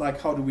this is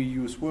like, how do we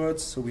use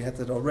words? So we had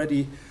that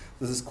already.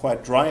 This is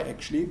quite dry,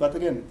 actually, but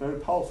again, very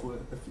powerful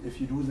if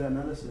you do the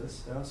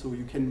analysis. Yeah? So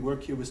you can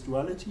work here with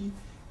duality.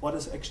 What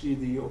is actually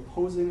the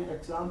opposing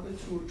example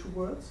to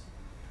words?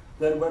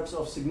 Then webs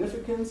of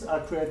significance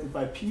are created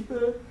by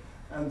people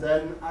and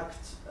then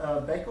act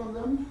back on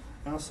them.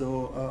 Yeah?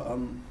 So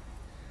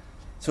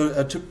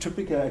a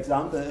typical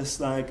example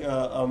is like,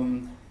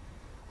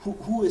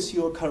 who is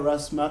your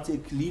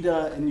charismatic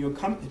leader in your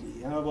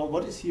company?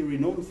 What is he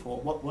renowned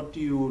for? What do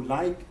you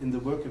like in the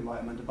work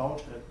environment about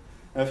him?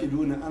 If you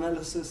do an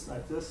analysis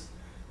like this,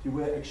 you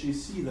will actually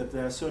see that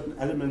there are certain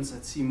elements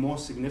that seem more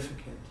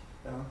significant.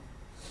 Yeah?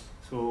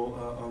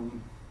 So,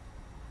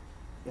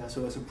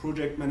 so as a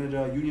project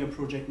manager, junior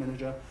project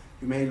manager,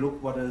 you may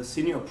look what a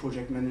senior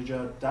project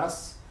manager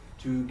does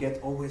to get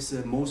always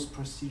the most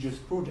prestigious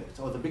projects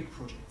or the big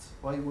projects.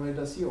 Why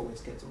does he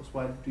always get those?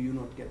 Why do you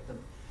not get them?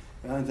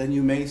 And then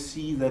you may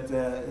see that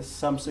there is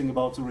something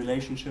about the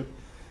relationship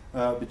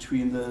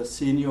between the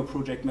senior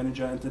project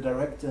manager and the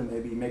director,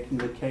 maybe making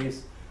the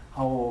case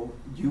how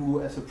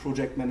you as a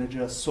project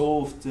manager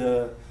solved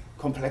the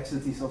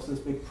complexities of this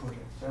big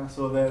project. Yeah?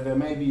 So there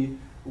may be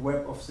a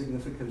web of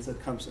significance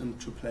that comes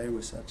into play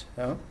with that.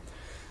 Yeah?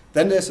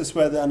 Then there's as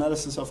well the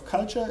analysis of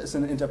culture. It's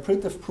an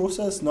interpretive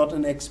process, not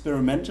an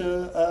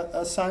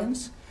experimental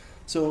science.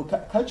 So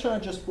culture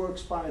just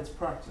works by its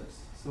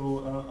practice.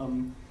 So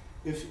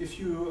if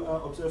you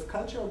observe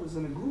culture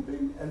within a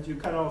grouping and you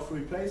kind of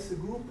replace the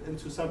group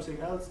into something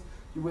else,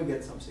 you will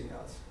get something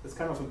else. It's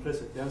kind of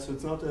implicit, yeah? So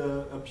it's not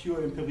a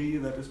pure empiry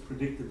that is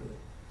predictable.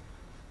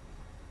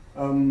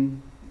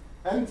 And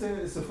there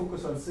is a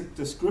focus on SIG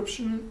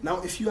description.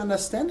 Now, if you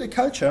understand a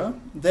culture,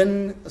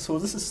 then, so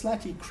this is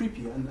slightly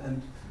creepy,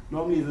 and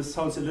normally this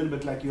sounds a little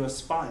bit like you're a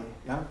spy,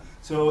 yeah?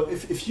 So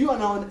if you are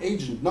now an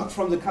agent, not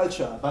from the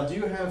culture, but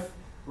you have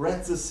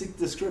read the SIG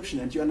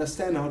description and you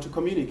understand how to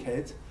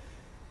communicate,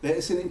 there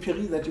is an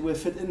empiry that you will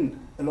fit in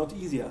a lot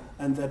easier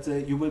and that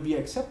you will be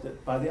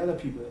accepted by the other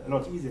people a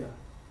lot easier.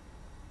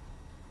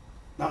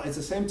 Now, at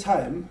the same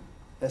time,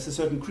 there's a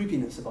certain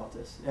creepiness about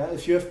this. Yeah?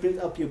 If you have built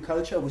up your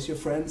culture with your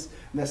friends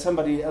and there's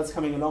somebody else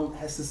coming along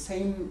has the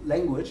same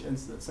language and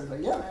it's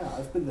like, yeah,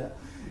 I've been there.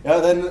 Yeah,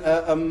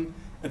 then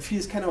it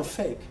feels kind of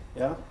fake.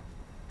 Yeah?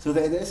 So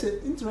there's an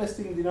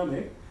interesting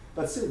dynamic,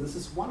 but still, this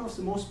is one of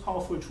the most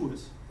powerful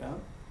tools. Yeah?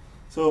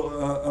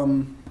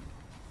 So,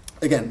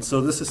 again,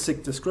 so this is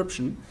SIG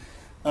description.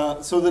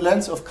 So the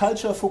lens of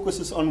culture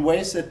focuses on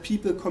ways that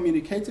people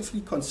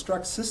communicatively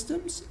construct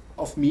systems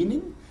of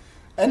meaning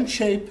and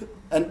shape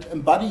and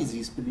embody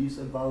these beliefs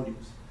and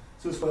values.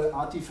 So it's for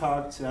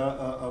artifacts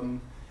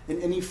in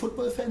any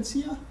football fans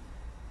here?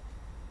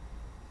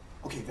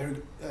 Okay, very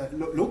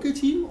good. Local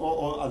team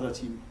or other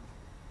team?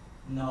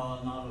 No,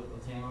 not a local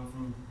team. I'm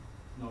from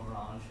Northern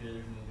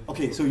Ireland.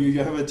 Okay, so you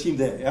have a team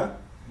there, yeah?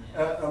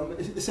 Yeah.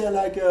 Is there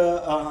like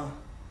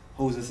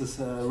this is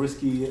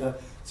risky.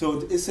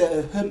 So is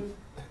there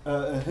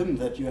a hymn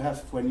that you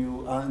have when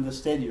you are in the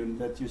stadium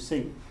that you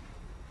sing?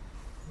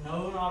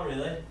 No, not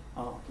really.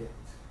 Oh, okay.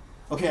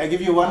 Okay, I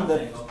give you one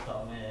that.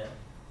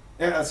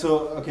 Yeah.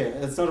 So okay,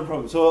 it's not a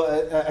problem. So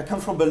I come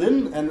from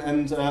Berlin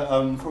and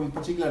from a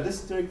particular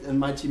district, and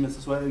my team is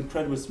as well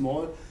incredibly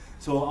small.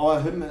 So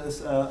our hymn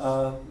is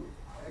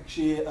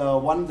actually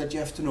one that you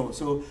have to know.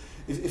 So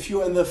if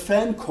you're in the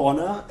fan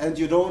corner and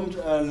you don't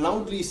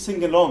loudly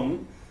sing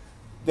along,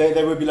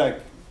 they will be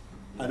like,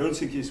 I don't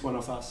think he's one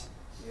of us.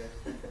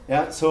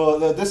 Yeah.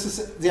 So this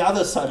is the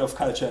other side of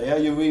culture. Yeah,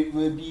 you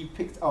will be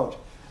picked out,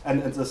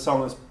 and the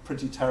song is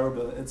pretty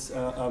terrible.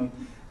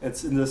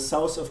 It's in the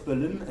south of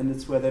Berlin, and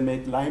it's where they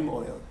make lime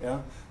oil.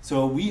 Yeah.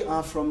 So we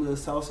are from the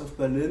south of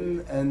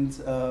Berlin,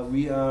 and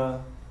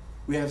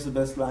we have the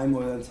best lime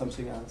oil and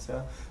something else.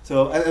 Yeah.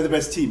 So and the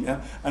best team.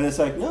 Yeah. And it's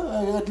like,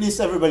 yeah, at least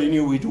everybody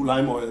knew we do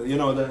lime oil. You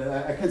know,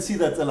 I can see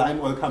that the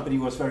lime oil company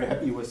was very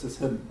happy with this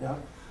hymn. Yeah.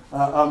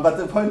 But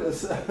the point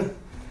is,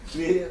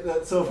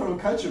 so from a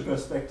culture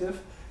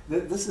perspective,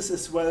 this is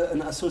as well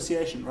an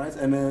association, right?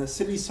 And a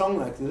silly song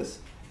like this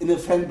in a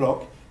fan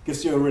block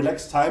gives you a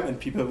relaxed time, and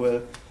people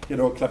will,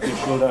 clap your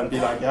shoulder and be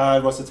like, yeah,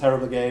 it was a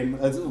terrible game.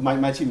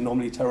 My team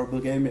normally terrible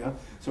game, yeah.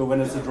 So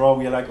when it's a draw,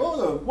 we are like,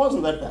 oh, it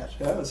wasn't that bad,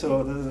 yeah.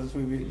 So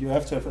you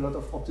have to have a lot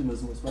of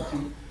optimism with my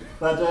team.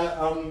 But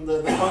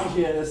the point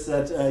here is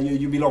that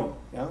you belong,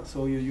 yeah.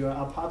 So you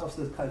are part of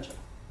the culture.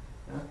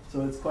 Yeah?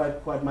 So it's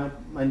quite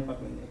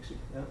mind-boggling actually.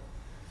 Yeah?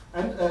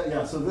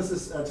 And so this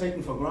is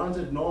taken for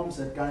granted. Norms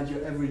that guide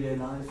your everyday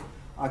life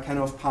are kind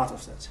of part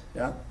of that.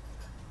 Yeah.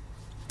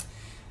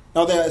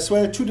 Now there are as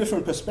well two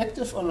different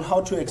perspectives on how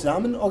to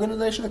examine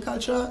organizational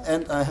culture,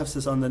 and I have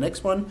this on the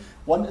next one.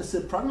 One is the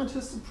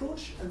pragmatist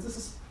approach, and this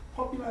is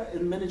popular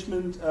in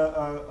management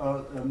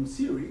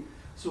theory.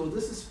 So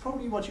this is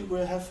probably what you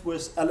will have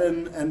with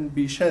Allen and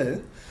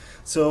Bichel.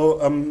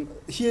 So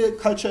here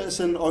culture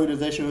is an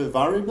organizational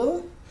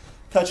variable.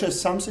 Culture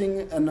is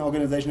something an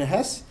organization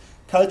has.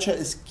 culture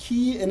is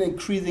key in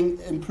increasing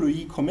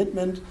employee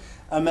commitment.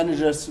 A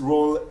manager's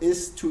role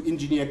is to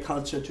engineer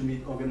culture to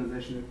meet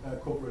organizational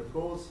corporate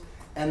goals.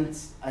 And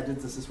I did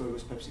this as well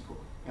with PepsiCo.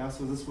 Yeah,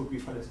 so this would be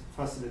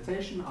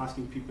facilitation,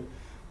 asking people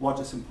what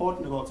is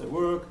important about their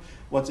work,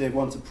 what they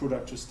want the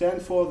product to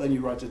stand for. Then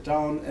you write it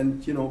down,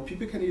 and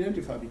people can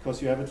identify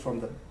because you have it from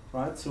them,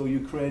 right? So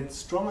you create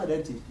strong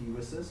identity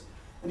with this,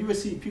 and you will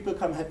see people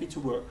come happy to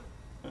work.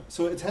 Yeah.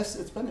 So it has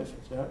its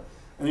benefit, yeah.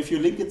 And if you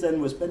link it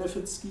then with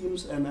benefit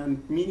schemes and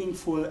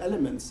meaningful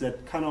elements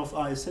that kind of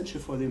are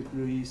essential for the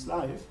employee's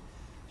life,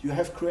 you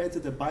have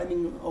created a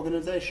binding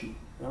organization.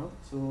 Yeah?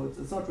 So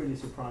it's not really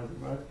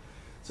surprising, right?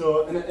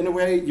 So in a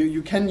way,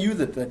 you can use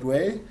it that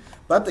way.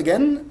 But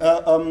again,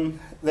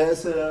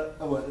 there's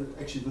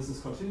actually this is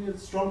continued,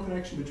 strong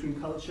connection between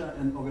culture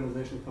and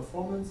organizational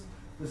performance.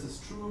 This is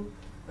true.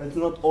 It's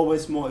not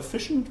always more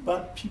efficient,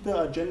 but people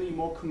are generally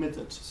more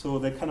committed. So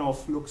they kind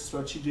of look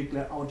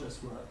strategically out as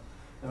well.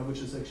 Which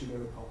is actually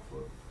very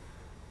powerful.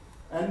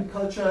 And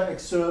culture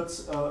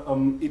exerts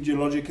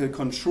ideological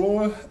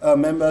control.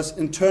 Members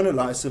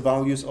internalize the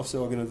values of the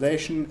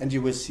organization, and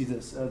you will see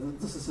this.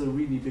 This is a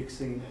really big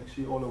thing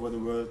actually all over the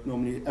world.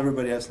 Normally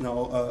everybody has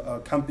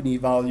now company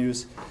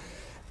values.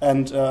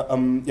 And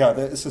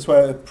there is as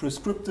well a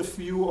prescriptive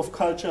view of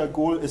culture. A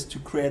goal is to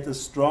create a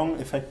strong,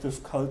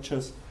 effective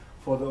cultures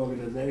for the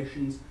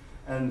organizations.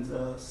 And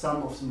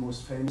some of the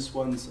most famous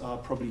ones are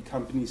probably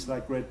companies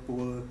like Red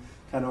Bull,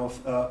 kind of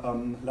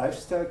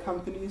lifestyle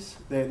companies.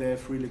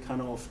 They've really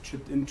kind of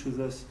chipped into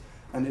this.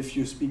 And if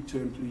you speak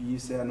to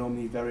employees, they are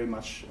normally very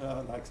much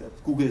like that.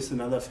 Google is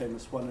another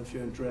famous one if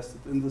you're interested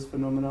in this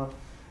phenomena.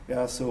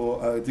 Yeah,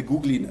 so the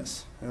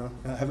Googliness. Yeah.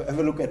 Have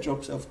a look at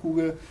jobs of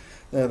Google.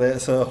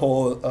 There's a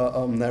whole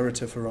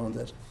narrative around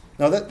that.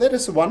 Now that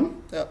is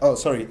one.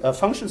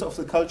 Functions of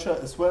the culture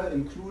as well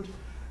include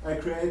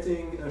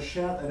creating a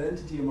shared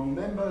identity among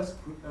members,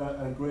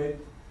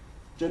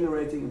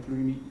 generating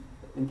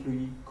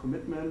employee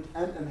commitment,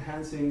 and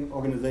enhancing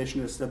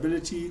organizational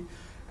stability,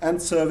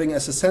 and serving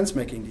as a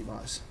sense-making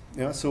device.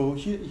 Yeah, so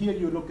here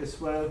you look as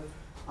well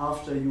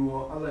after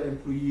your other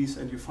employees,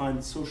 and you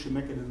find social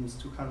mechanisms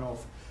to kind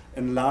of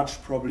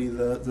enlarge probably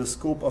the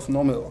scope of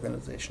normal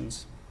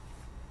organizations.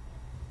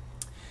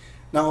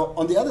 Now,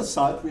 on the other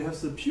side, we have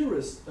the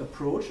purist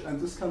approach, and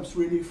this comes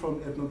really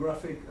from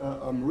ethnographic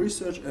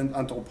research and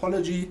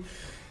anthropology.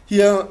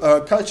 Here,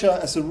 culture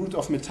as a root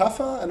of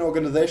metaphor. An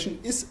organization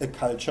is a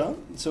culture,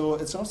 so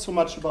it's not so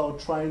much about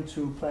trying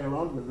to play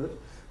around with it,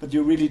 but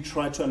you really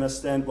try to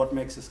understand what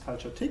makes this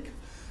culture tick.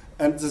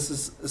 And this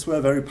is as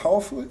well very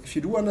powerful if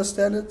you do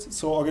understand it.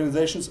 So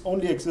organizations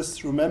only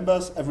exist through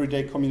members,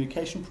 everyday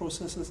communication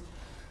processes,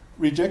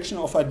 rejection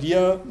of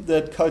idea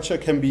that culture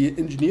can be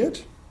engineered.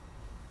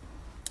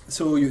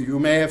 So you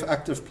may have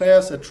active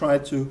players that try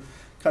to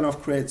kind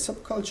of create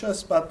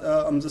subcultures, but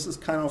this is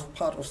kind of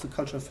part of the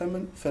cultural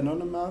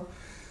phenomena.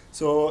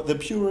 So the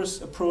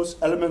purist approach,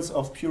 elements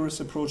of purist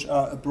approach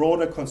are a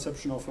broader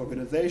conception of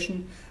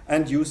organization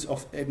and use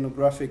of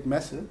ethnographic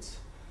methods.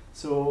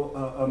 So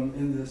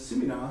in the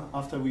seminar,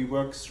 after we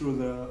work through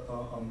the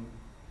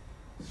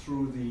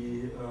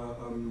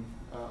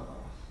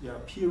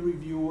peer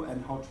review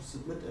and how to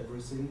submit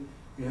everything,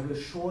 we have a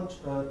short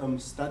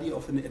study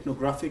of an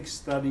ethnographic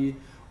study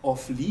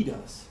of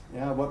leaders.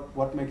 Yeah,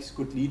 what makes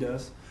good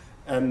leaders?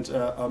 And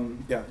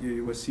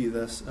you will see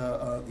this.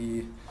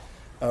 The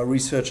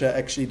researcher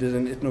actually did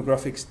an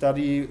ethnographic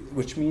study,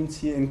 which means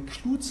he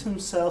includes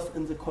himself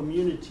in the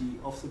community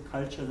of the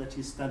culture that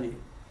he studied.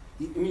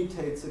 He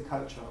imitates the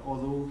culture,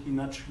 although he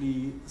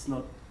naturally is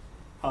not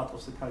part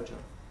of the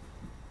culture.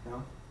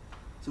 Yeah?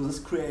 So this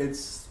creates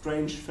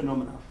strange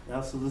phenomena.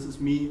 Yeah? So this is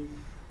me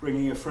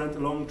bringing a friend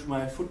along to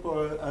my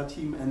football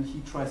team, and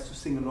he tries to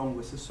sing along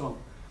with the song.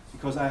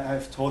 Because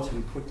I've taught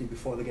him quickly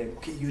before the game,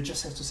 okay, you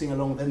just have to sing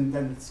along, then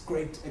it's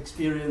great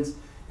experience.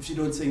 If you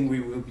don't sing, we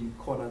will be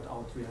cornered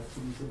out, we have to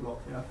leave the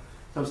block, yeah?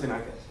 Something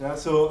like that, yeah?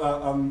 So,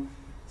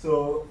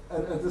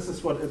 and this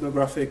is what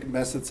ethnographic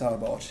methods are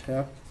about,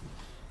 yeah?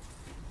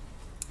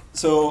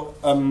 So,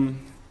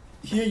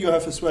 here you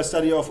have as well a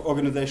study of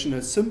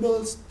organizational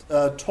symbols,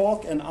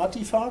 talk and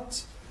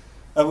artifacts.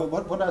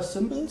 What are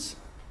symbols?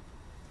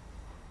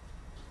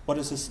 What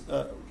is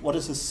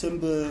a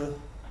symbol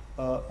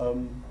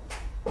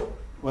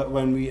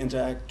when we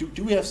interact?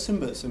 Do we have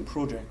symbols in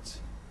projects?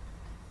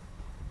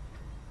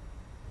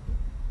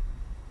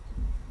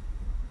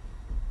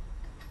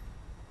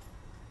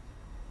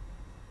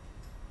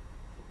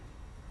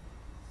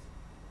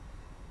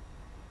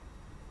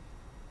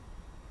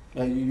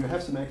 You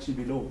have them actually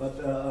below,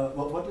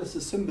 but what is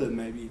a symbol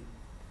maybe?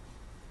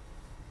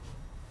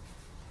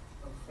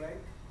 A flag?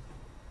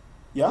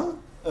 Yeah,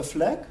 a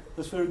flag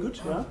is very good,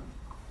 yeah.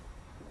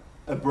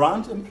 A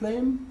brand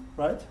emblem,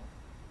 right?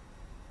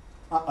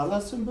 Other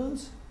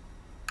symbols?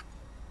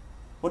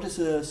 What is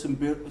a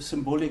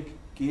symbolic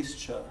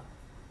gesture?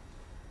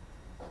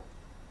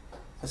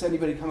 Has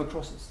anybody come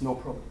across this? No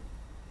problem.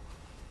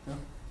 Yeah?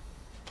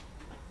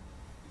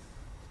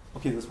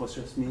 Okay, this was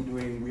just me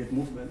doing weird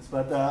movements,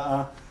 but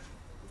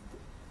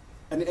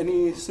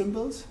any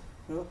symbols?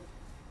 No?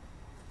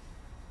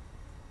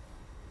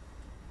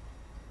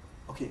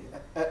 Okay,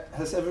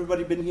 has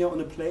everybody been here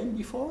on a plane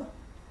before?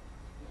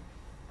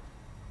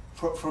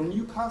 From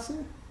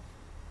Newcastle?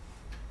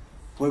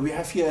 Well, we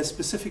have here a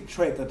specific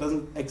trait that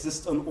doesn't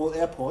exist on all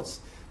airports,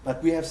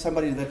 but we have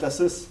somebody that does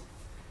this.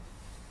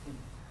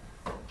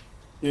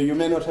 You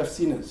may not have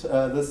seen it.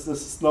 This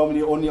is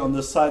normally only on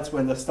the sides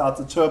when they start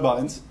the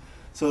turbines,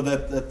 so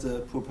that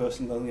the poor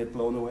person doesn't get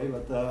blown away,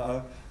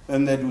 but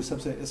then they do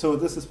something. So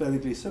this is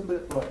basically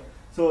symbol. Right.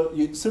 So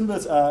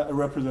symbols are a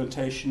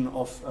representation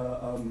of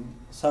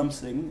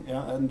something,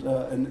 yeah,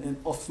 and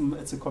often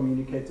it's a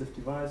communicative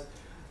device.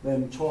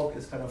 Then talk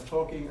is kind of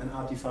talking, and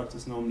artifact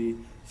is normally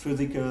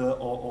physical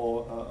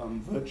or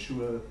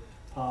virtual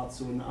parts.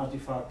 So an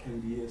artifact can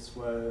be as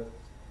well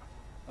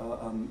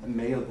a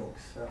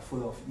mailbox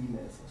full of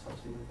emails or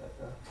something like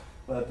that.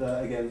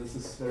 But again, this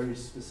is very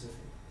specific.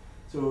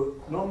 So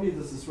normally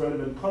this is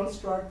relevant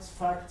constructs,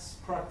 facts,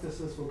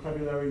 practices,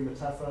 vocabulary,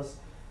 metaphors,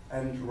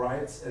 and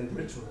rites and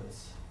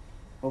rituals.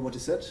 Well, what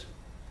is that?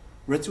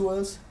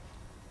 Rituals?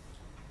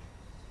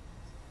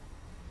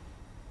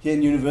 Here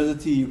in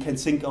university, you can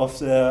think of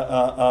the,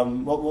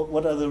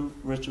 what are the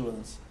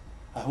rituals?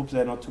 I hope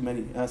there are not too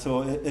many.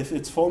 So if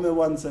it's formal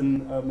ones,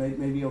 then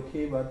maybe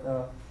okay,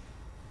 but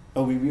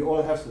we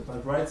all have them.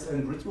 But rites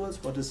and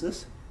rituals, what is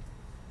this?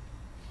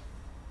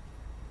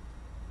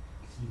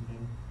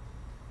 Sleeping.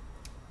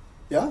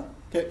 Yeah,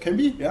 can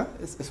be, yeah,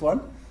 it's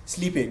one.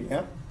 Sleeping,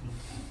 yeah.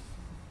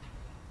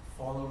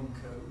 Following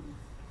code.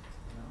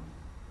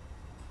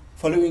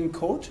 Following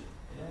code?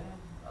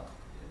 Yeah.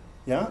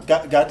 Yeah,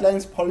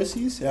 guidelines,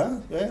 policies, yeah.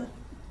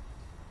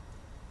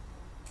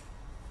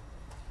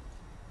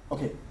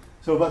 Okay,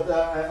 so but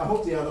I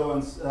hope the other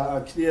ones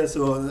are clear,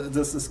 so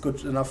this is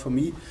good enough for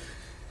me.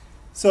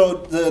 So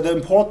the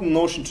important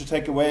notion to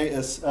take away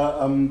is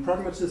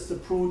pragmatist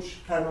approach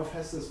kind of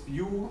has this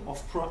view of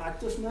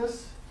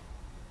proactiveness,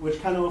 which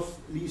kind of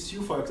leaves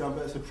you, for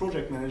example, as a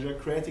project manager,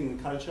 creating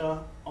a culture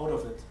out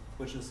of it,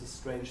 which is a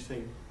strange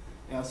thing.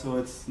 Yeah, so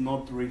it's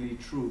not really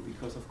true,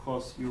 because of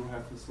course you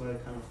have this well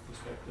kind of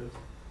perspective.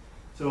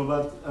 So,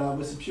 but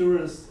with the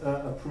purist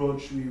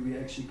approach, we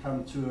actually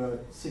come to a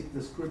thick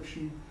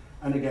description.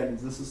 And again,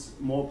 this is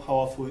more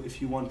powerful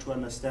if you want to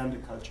understand the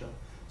culture.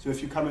 So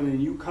if you come in a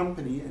new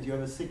company and you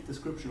have a thick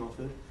description of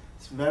it,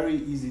 it's very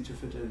easy to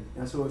fit in.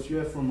 And so if you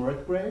have from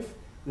Redgrave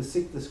the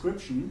thick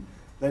description,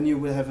 then you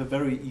will have a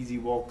very easy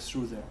walk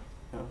through there.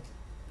 Yeah?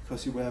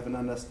 Because you will have an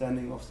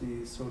understanding of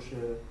the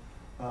social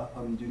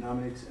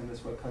dynamics and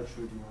as well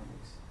cultural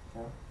dynamics.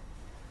 Yeah?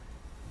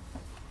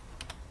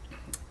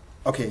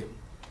 Okay.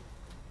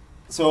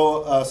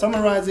 So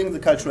summarizing the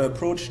cultural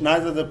approach,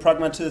 neither the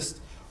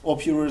pragmatist or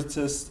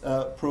purist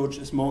approach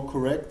is more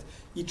correct.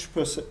 Each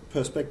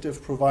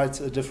perspective provides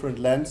a different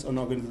lens on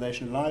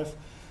organizational life.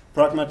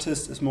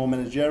 Pragmatist is more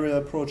managerial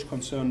approach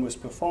concerned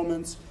with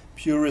performance.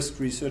 Purist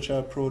researcher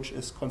approach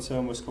is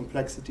concerned with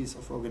complexities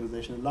of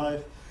organizational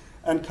life.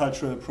 And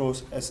cultural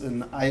approach as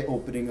an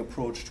eye-opening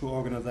approach to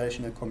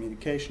organizational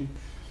communication.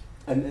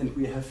 And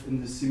we have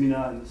in the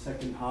seminar in the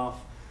second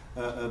half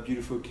a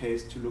beautiful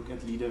case to look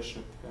at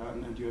leadership. Yeah?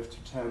 And you have to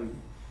tell me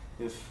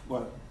if,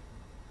 well,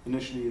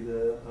 initially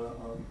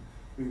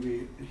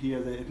we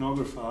hear the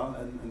ethnographer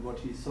and what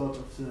he thought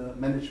of the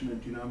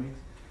management dynamics,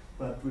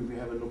 but we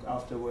have a look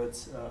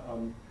afterwards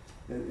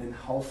in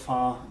how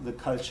far the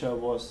culture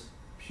was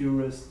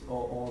purist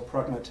or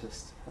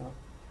pragmatist.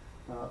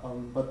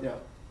 But yeah.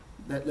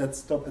 Let's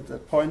stop at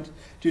that point.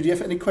 Do you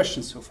have any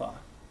questions so far?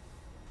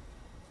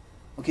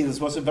 Okay, this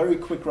was a very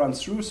quick run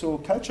through. So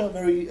culture,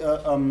 very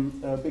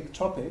big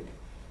topic.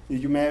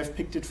 You may have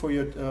picked it for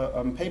your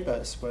paper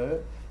as well.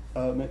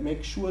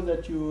 Make sure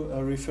that you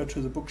refer to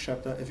the book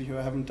chapter if you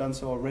haven't done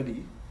so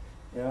already.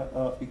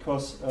 Yeah,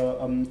 because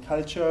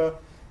culture,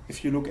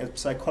 if you look at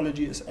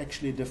psychology, is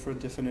actually a different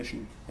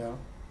definition. Yeah.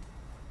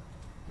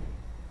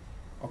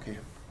 Okay.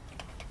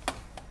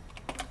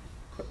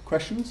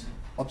 Questions?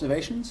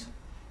 Observations?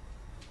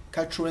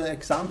 Cultural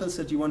examples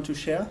that you want to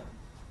share?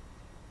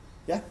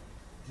 Yeah?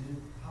 Did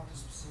you have to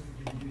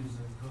specifically use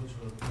a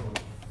cultural approach